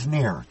comes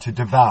near to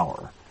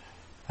devour,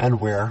 and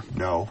where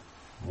no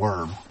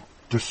worm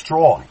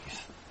destroys?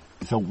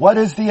 So what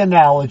is the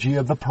analogy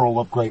of the pearl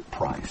of great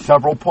price?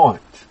 Several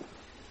points.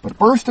 But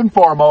first and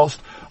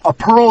foremost, a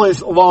pearl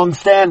is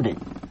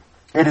long-standing.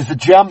 It is a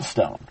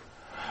gemstone.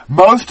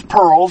 Most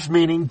pearls,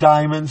 meaning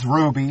diamonds,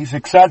 rubies,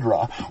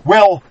 etc.,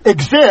 will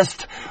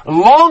exist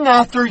long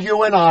after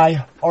you and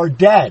I are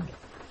dead.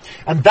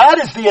 And that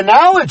is the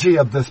analogy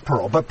of this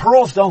pearl. But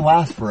pearls don't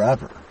last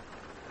forever.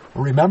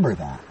 Remember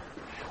that.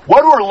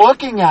 What we're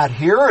looking at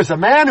here is a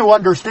man who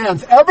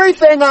understands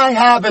everything I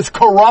have is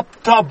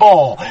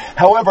corruptible.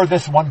 However,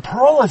 this one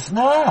pearl is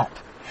not.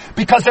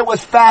 Because it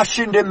was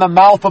fashioned in the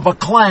mouth of a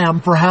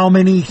clam for how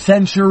many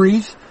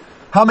centuries?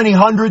 How many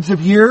hundreds of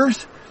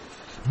years?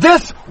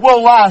 This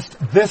will last,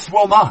 this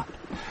will not.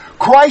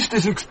 Christ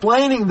is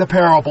explaining the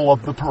parable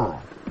of the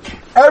pearl.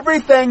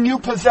 Everything you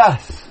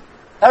possess,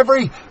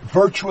 every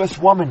virtuous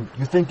woman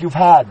you think you've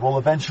had will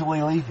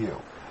eventually leave you.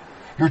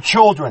 Your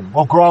children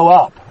will grow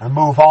up and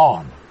move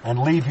on and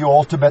leave you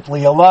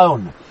ultimately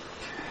alone.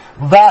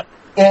 That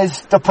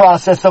is the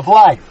process of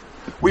life.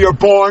 We are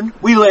born,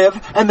 we live,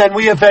 and then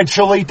we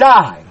eventually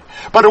die.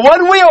 But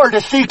what we are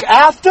to seek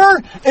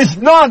after is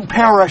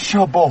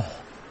non-perishable.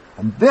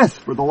 And this,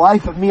 for the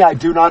life of me, I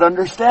do not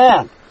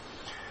understand.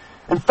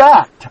 In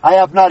fact, I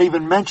have not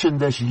even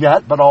mentioned this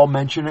yet, but I'll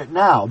mention it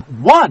now.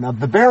 One of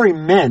the very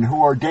men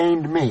who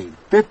ordained me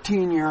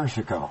 15 years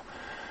ago,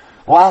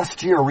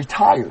 last year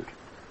retired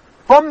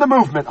from the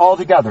movement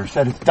altogether,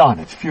 said it's done,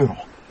 it's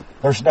futile.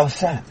 There's no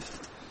sense.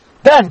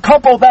 Then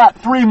couple that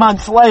 3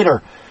 months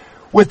later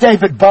with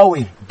David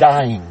Bowie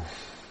dying.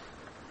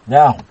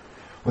 Now,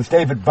 was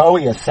David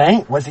Bowie a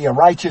saint? Was he a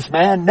righteous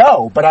man?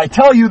 No, but I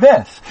tell you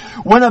this,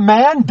 when a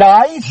man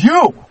dies,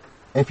 you,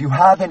 if you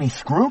have any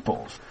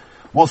scruples,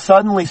 will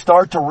suddenly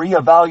start to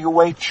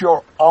reevaluate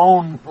your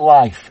own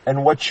life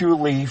and what you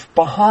leave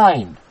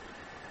behind.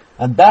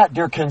 And that,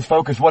 dear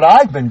kinsfolk, is what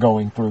I've been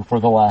going through for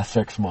the last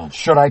 6 months.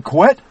 Should I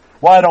quit?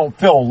 Well, I don't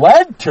feel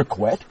led to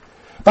quit.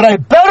 But I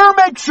better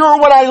make sure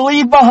what I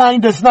leave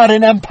behind is not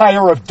an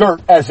empire of dirt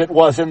as it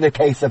was in the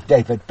case of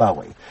David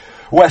Bowie,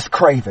 Wes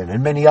Craven,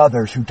 and many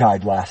others who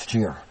died last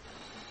year.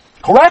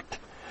 Correct?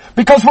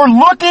 Because we're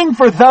looking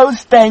for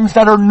those things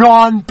that are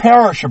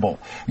non-perishable.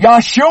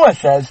 Yeshua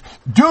says,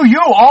 do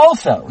you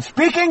also,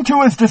 speaking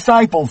to his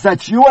disciples,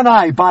 that's you and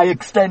I by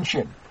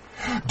extension,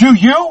 do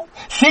you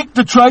seek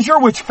the treasure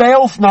which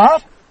fails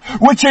not,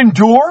 which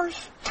endures,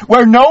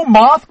 where no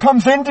moth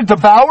comes in to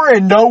devour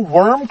and no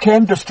worm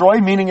can destroy,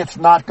 meaning it's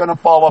not going to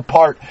fall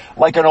apart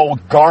like an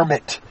old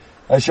garment,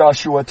 as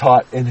Yeshua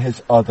taught in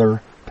his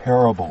other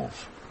parables.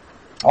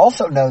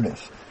 Also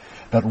notice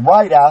that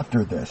right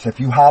after this, if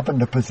you happen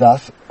to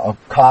possess a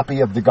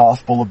copy of the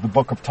Gospel of the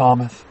Book of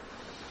Thomas,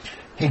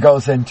 he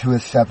goes into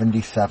his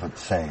 77th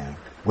saying,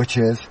 which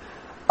is,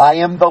 I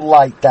am the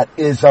light that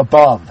is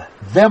above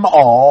them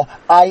all.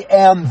 I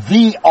am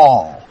the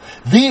all.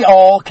 The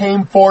all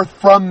came forth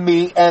from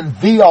me, and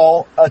the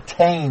all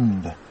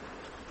attained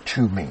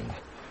to me.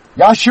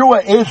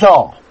 Yeshua is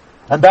all,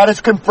 and that is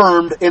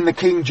confirmed in the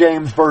King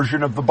James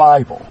Version of the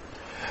Bible.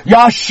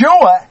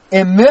 Yeshua,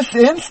 in this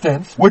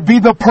instance, would be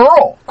the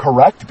pearl,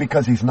 correct?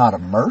 Because he's not a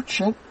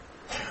merchant.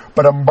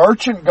 But a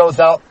merchant goes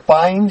out,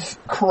 finds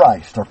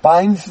Christ, or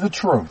finds the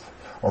truth,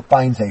 or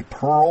finds a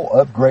pearl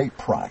of great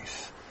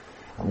price.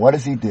 And what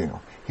does he do?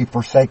 He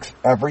forsakes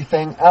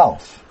everything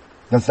else.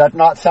 Does that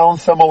not sound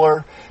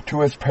similar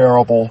to his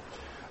parable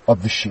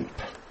of the sheep?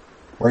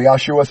 Where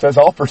Yeshua says,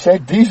 I'll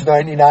forsake these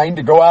 99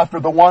 to go after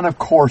the one. Of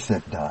course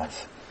it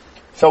does.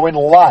 So in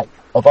light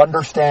of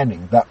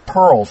understanding that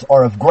pearls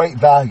are of great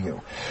value,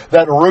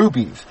 that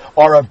rubies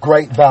are of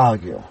great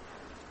value,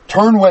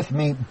 turn with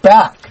me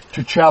back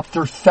to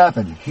chapter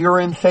 7 here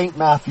in St.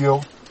 Matthew,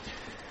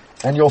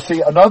 and you'll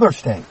see another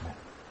statement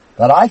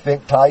that I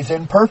think ties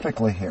in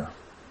perfectly here.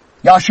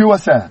 Yeshua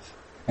says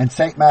in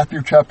St.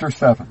 Matthew chapter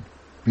 7,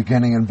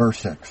 beginning in verse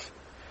 6,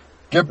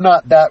 give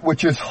not that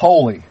which is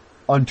holy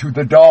unto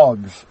the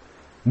dogs,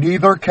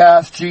 neither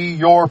cast ye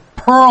your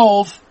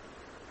pearls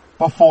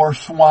before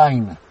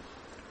swine,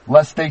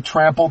 lest they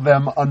trample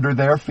them under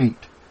their feet,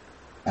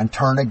 and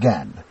turn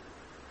again,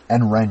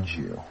 and rend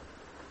you.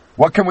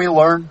 What can we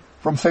learn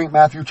from St.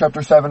 Matthew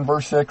chapter 7,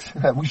 verse 6?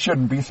 That we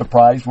shouldn't be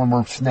surprised when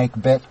we're snake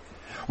bit.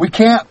 We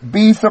can't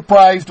be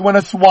surprised when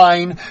a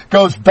swine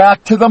goes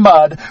back to the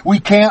mud. We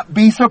can't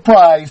be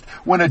surprised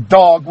when a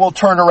dog will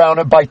turn around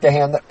and bite the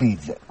hand that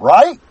feeds it,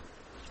 right?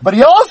 But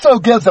he also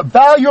gives a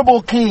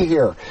valuable key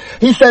here.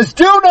 He says,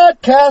 do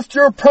not cast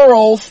your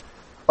pearls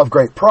of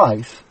great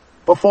price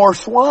before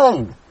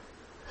swine.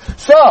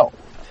 So,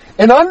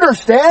 in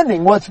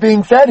understanding what's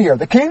being said here,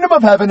 the kingdom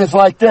of heaven is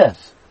like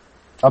this.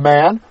 A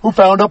man who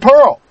found a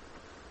pearl.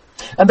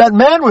 And that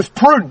man was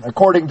prudent,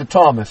 according to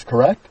Thomas,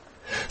 correct?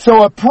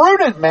 So a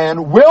prudent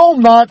man will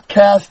not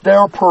cast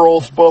their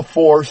pearls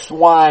before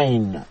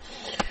swine.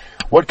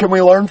 What can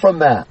we learn from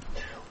that?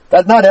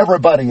 That not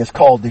everybody is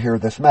called to hear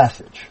this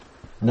message.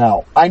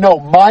 Now, I know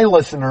my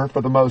listener,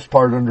 for the most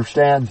part,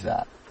 understands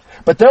that.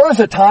 But there is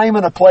a time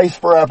and a place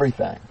for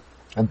everything.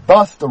 And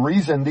thus the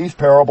reason these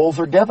parables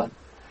are given.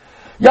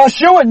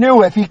 Yeshua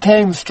knew if he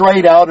came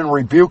straight out and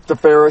rebuked the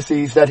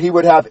Pharisees that he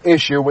would have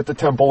issue with the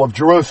temple of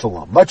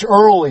Jerusalem much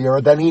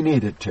earlier than he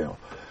needed to.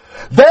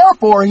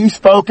 Therefore he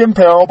spoke in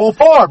parable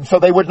form so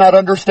they would not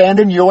understand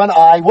and you and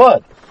I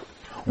would.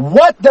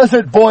 What does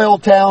it boil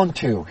down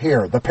to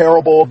here, the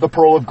parable of the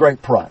pearl of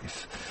great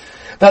price?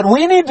 That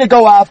we need to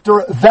go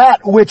after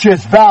that which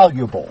is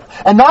valuable.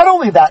 And not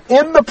only that,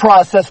 in the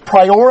process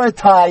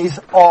prioritize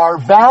our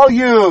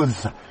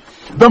values.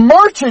 The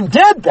merchant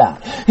did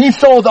that. He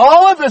sold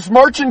all of his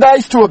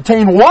merchandise to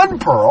obtain one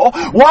pearl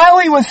while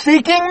he was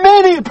seeking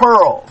many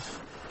pearls.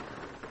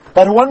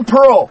 That one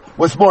pearl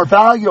was more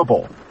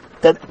valuable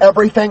than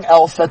everything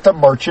else that the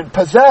merchant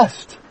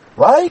possessed.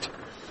 Right?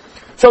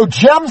 So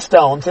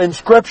gemstones in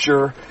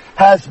Scripture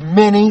has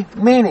many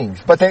meanings,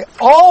 but they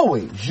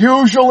always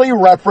usually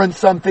reference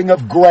something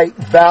of great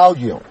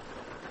value.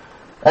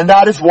 And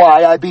that is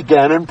why I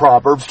began in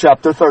Proverbs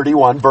chapter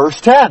 31,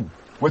 verse 10,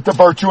 with the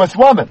virtuous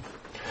woman.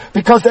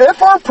 Because if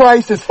her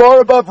price is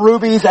far above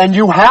rubies and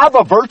you have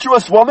a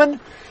virtuous woman,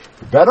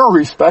 you better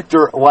respect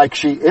her like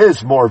she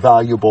is more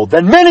valuable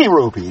than many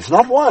rubies,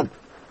 not one.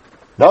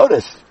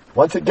 Notice,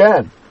 once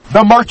again,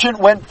 the merchant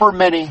went for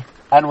many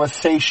and was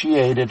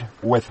satiated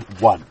with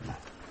one.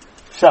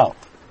 So,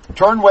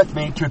 turn with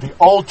me to the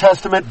Old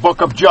Testament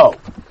book of Job.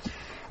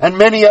 And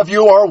many of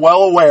you are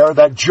well aware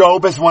that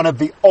Job is one of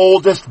the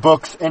oldest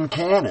books in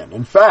canon.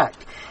 In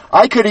fact,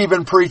 I could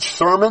even preach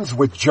sermons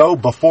with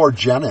Job before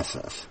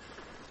Genesis.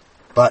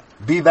 But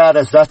be that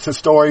as that's a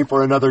story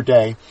for another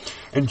day.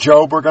 In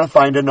Job, we're going to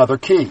find another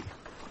key.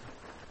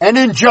 And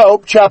in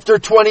Job chapter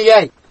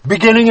 28,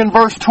 beginning in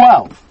verse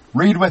 12,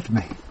 read with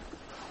me.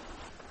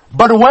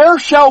 But where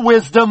shall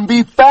wisdom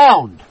be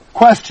found?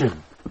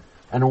 Question.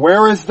 And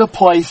where is the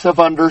place of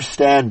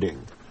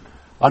understanding?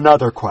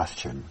 Another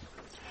question.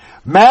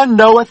 Man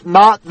knoweth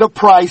not the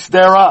price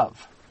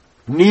thereof,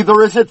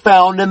 neither is it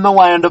found in the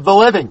land of the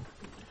living.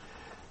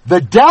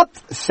 The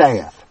depth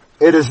saith,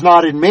 it is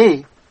not in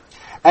me,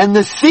 and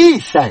the sea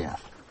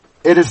saith,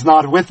 it is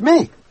not with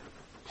me.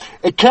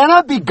 It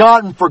cannot be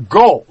gotten for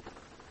gold,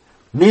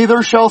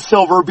 neither shall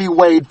silver be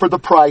weighed for the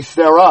price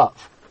thereof.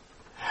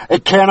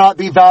 It cannot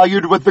be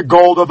valued with the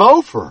gold of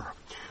Ophir,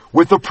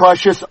 with the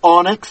precious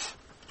onyx,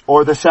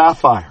 or the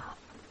sapphire.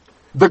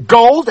 The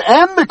gold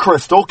and the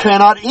crystal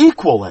cannot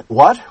equal it.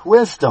 What?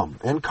 Wisdom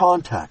and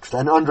context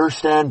and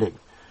understanding.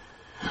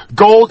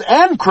 Gold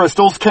and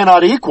crystals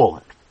cannot equal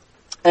it.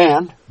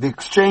 And the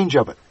exchange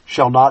of it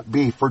shall not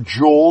be for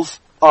jewels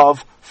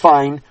of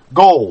fine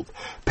gold.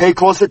 Pay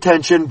close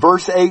attention,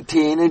 verse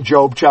 18 in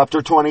Job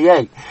chapter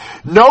 28.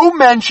 No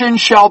mention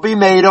shall be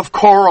made of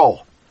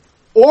coral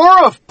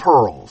or of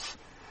pearls,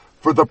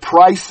 for the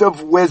price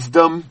of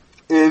wisdom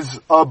is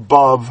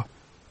above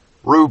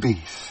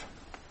rubies.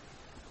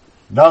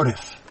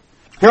 Notice,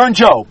 here in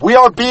Job, we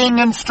are being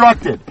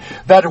instructed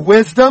that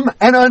wisdom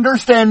and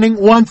understanding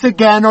once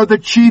again are the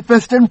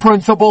chiefest and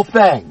principal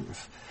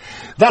things.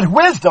 That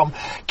wisdom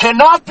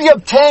cannot be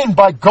obtained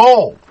by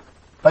gold,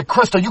 by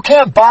crystal. You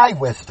can't buy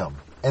wisdom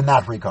in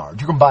that regard.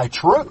 You can buy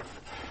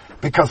truth,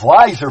 because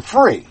lies are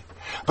free.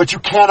 But you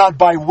cannot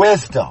buy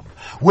wisdom.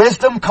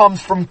 Wisdom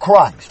comes from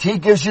Christ. He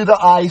gives you the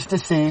eyes to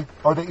see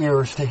or the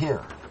ears to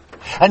hear.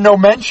 And no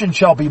mention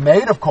shall be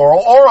made of coral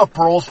or of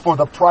pearls, for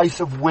the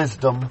price of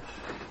wisdom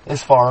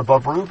is far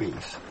above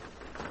rubies.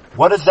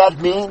 What does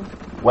that mean?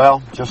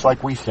 Well, just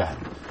like we said,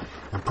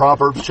 in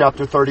Proverbs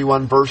chapter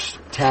 31, verse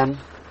 10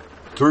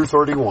 through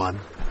 31,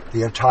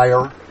 the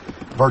entire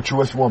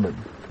virtuous woman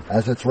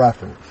as its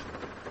reference.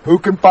 Who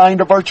can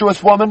find a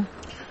virtuous woman?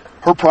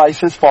 Her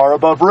price is far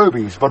above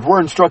rubies. But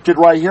we're instructed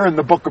right here in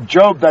the book of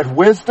Job that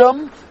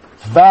wisdom's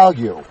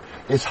value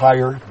is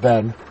higher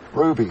than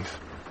rubies.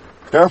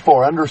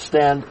 Therefore,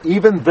 understand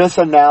even this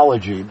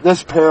analogy,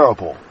 this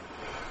parable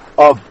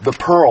of the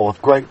pearl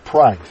of great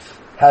price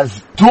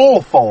has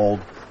dual-fold,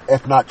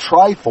 if not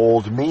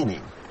tri-fold,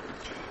 meaning.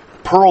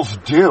 Pearls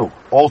do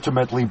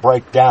ultimately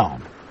break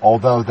down,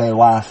 although they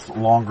last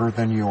longer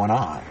than you and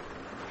I.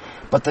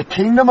 But the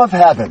kingdom of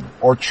heaven,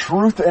 or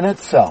truth in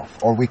itself,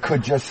 or we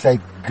could just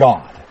say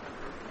God,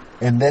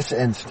 in this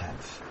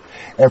instance,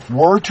 if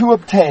we're to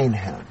obtain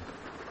Him,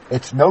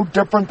 it's no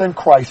different than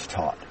Christ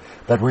taught,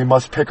 that we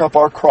must pick up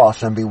our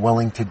cross and be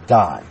willing to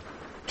die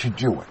to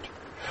do it.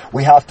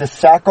 We have to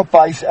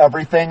sacrifice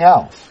everything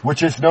else,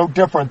 which is no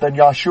different than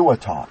Yeshua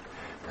taught,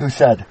 who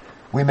said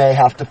we may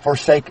have to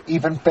forsake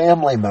even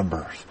family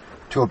members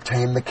to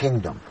obtain the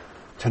kingdom,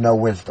 to know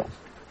wisdom,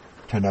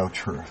 to know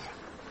truth.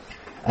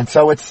 And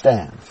so it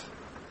stands.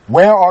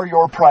 Where are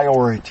your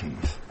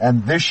priorities?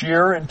 And this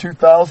year in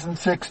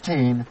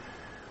 2016,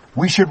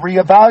 we should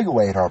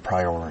reevaluate our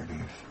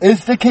priorities.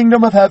 Is the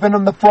kingdom of heaven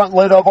on the front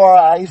lid of our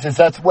eyes? Is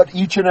that what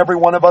each and every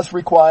one of us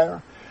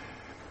require?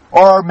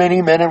 Or are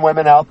many men and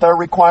women out there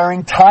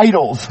requiring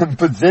titles and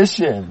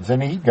positions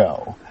and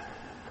ego?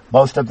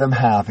 Most of them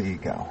have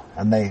ego,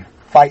 and they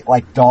fight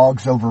like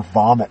dogs over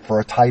vomit for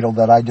a title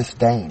that I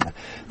disdain.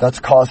 That's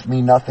caused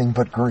me nothing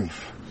but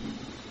grief.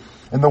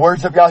 In the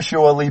words of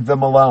Yeshua, leave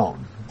them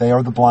alone. They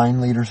are the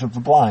blind leaders of the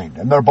blind,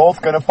 and they're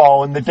both going to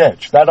fall in the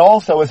ditch. That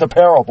also is a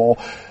parable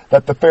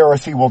that the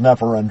Pharisee will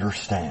never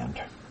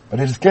understand. But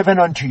it is given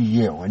unto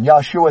you, and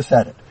Yeshua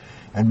said it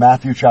in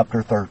Matthew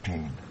chapter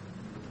 13.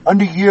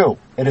 Unto you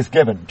it is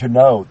given to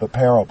know the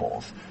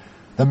parables,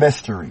 the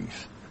mysteries,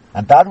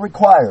 and that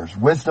requires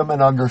wisdom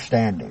and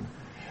understanding.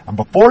 And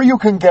before you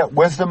can get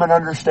wisdom and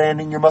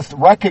understanding, you must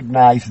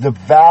recognize the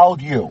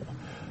value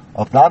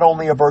of not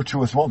only a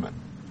virtuous woman,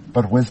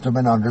 but wisdom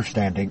and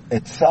understanding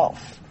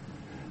itself.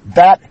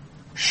 That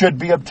should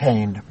be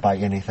obtained by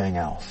anything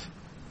else.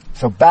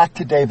 So back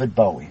to David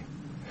Bowie.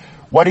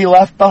 What he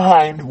left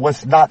behind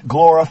was not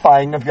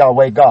glorifying of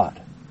Yahweh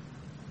God.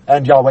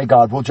 And Yahweh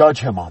God will judge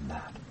him on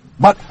that.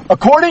 But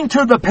according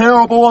to the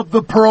parable of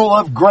the pearl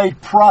of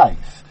great price,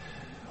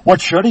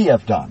 What should he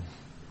have done?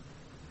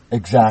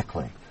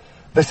 Exactly.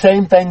 The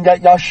same thing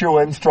that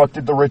Yeshua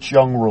instructed the rich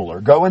young ruler.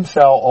 Go and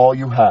sell all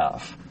you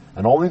have,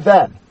 and only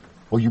then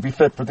will you be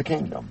fit for the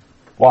kingdom.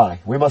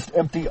 Why? We must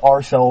empty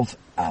ourselves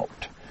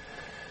out.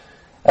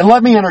 And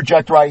let me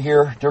interject right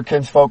here, dear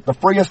kinsfolk. The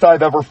freest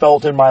I've ever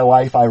felt in my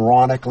life,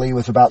 ironically,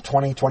 was about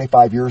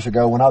 25 years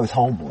ago when I was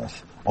homeless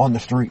on the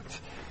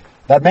streets.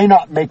 That may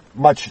not make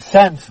much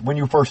sense when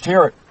you first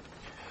hear it,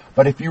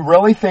 but if you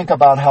really think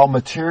about how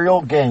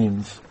material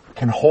gains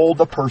can hold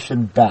a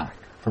person back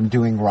from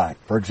doing right,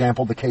 for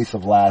example, the case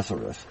of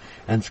Lazarus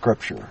in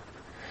Scripture,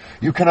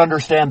 you can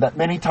understand that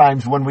many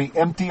times when we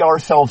empty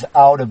ourselves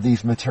out of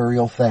these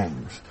material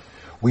things,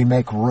 we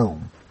make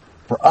room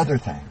for other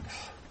things.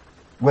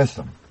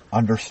 Wisdom,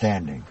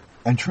 understanding,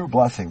 and true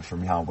blessings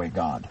from Yahweh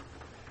God.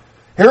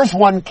 Here's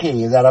one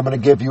key that I'm going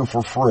to give you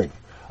for free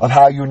of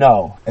how you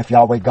know if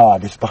Yahweh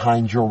God is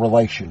behind your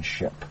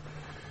relationship.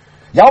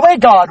 Yahweh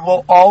God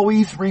will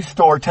always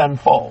restore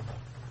tenfold.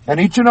 And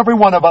each and every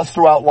one of us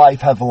throughout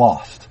life have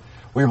lost.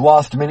 We've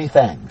lost many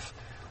things.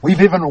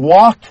 We've even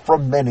walked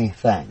from many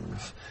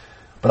things.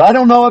 But I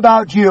don't know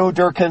about you,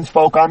 dear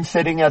kinsfolk. I'm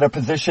sitting at a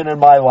position in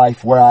my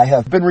life where I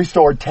have been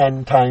restored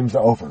 10 times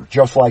over,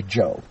 just like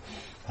Job.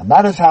 And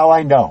that is how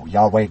I know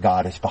Yahweh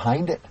God is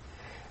behind it.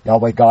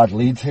 Yahweh God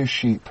leads his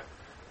sheep.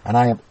 And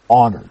I am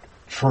honored,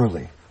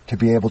 truly, to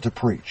be able to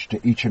preach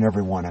to each and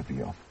every one of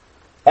you.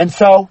 And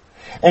so,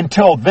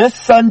 until this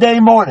Sunday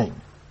morning,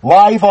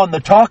 live on the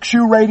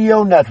TalkShoe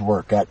Radio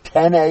Network at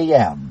 10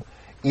 a.m.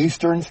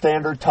 Eastern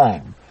Standard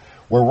Time,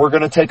 where we're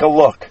going to take a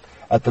look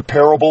at the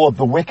parable of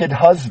the wicked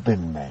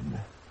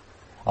husbandman.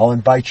 I'll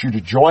invite you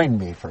to join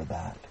me for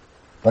that.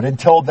 But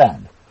until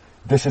then,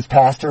 this is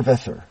Pastor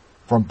Visser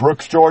from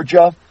Brooks,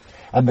 Georgia,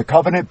 and the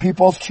Covenant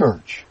People's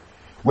Church,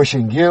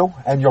 wishing you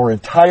and your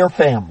entire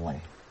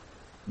family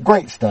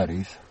great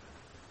studies.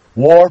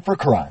 War for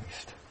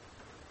Christ.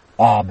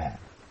 Amen.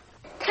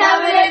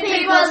 Covenant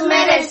People's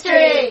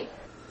Ministry.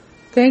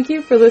 Thank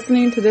you for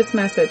listening to this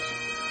message.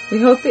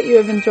 We hope that you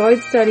have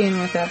enjoyed studying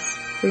with us.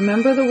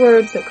 Remember the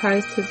words that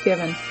Christ has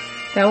given,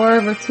 that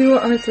wherever 2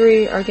 or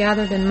 3 are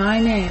gathered in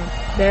my name,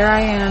 there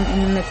I am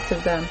in the midst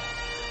of them.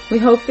 We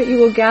hope that you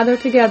will gather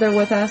together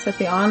with us at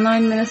the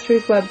online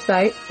ministry's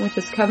website, which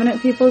is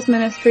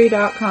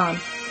covenantpeoplesministry.com,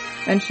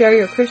 and share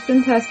your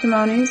Christian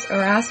testimonies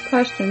or ask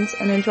questions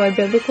and enjoy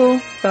biblical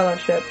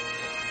fellowship.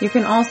 You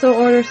can also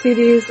order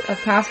CDs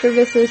of Pastor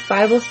Visser's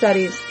Bible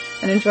studies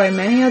and enjoy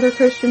many other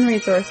Christian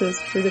resources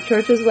through the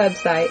church's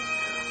website,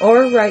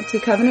 or write to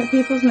Covenant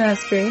People's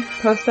Ministry,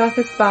 Post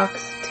Office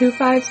Box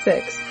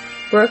 256,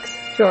 Brooks,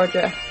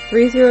 Georgia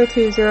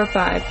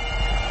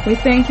 30205. We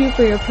thank you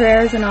for your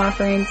prayers and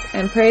offerings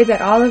and pray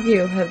that all of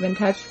you have been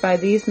touched by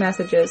these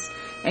messages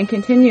and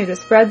continue to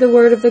spread the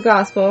word of the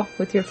gospel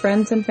with your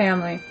friends and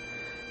family.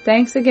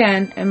 Thanks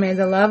again, and may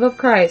the love of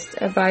Christ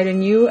abide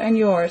in you and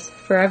yours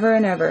forever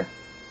and ever.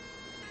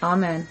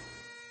 Amen.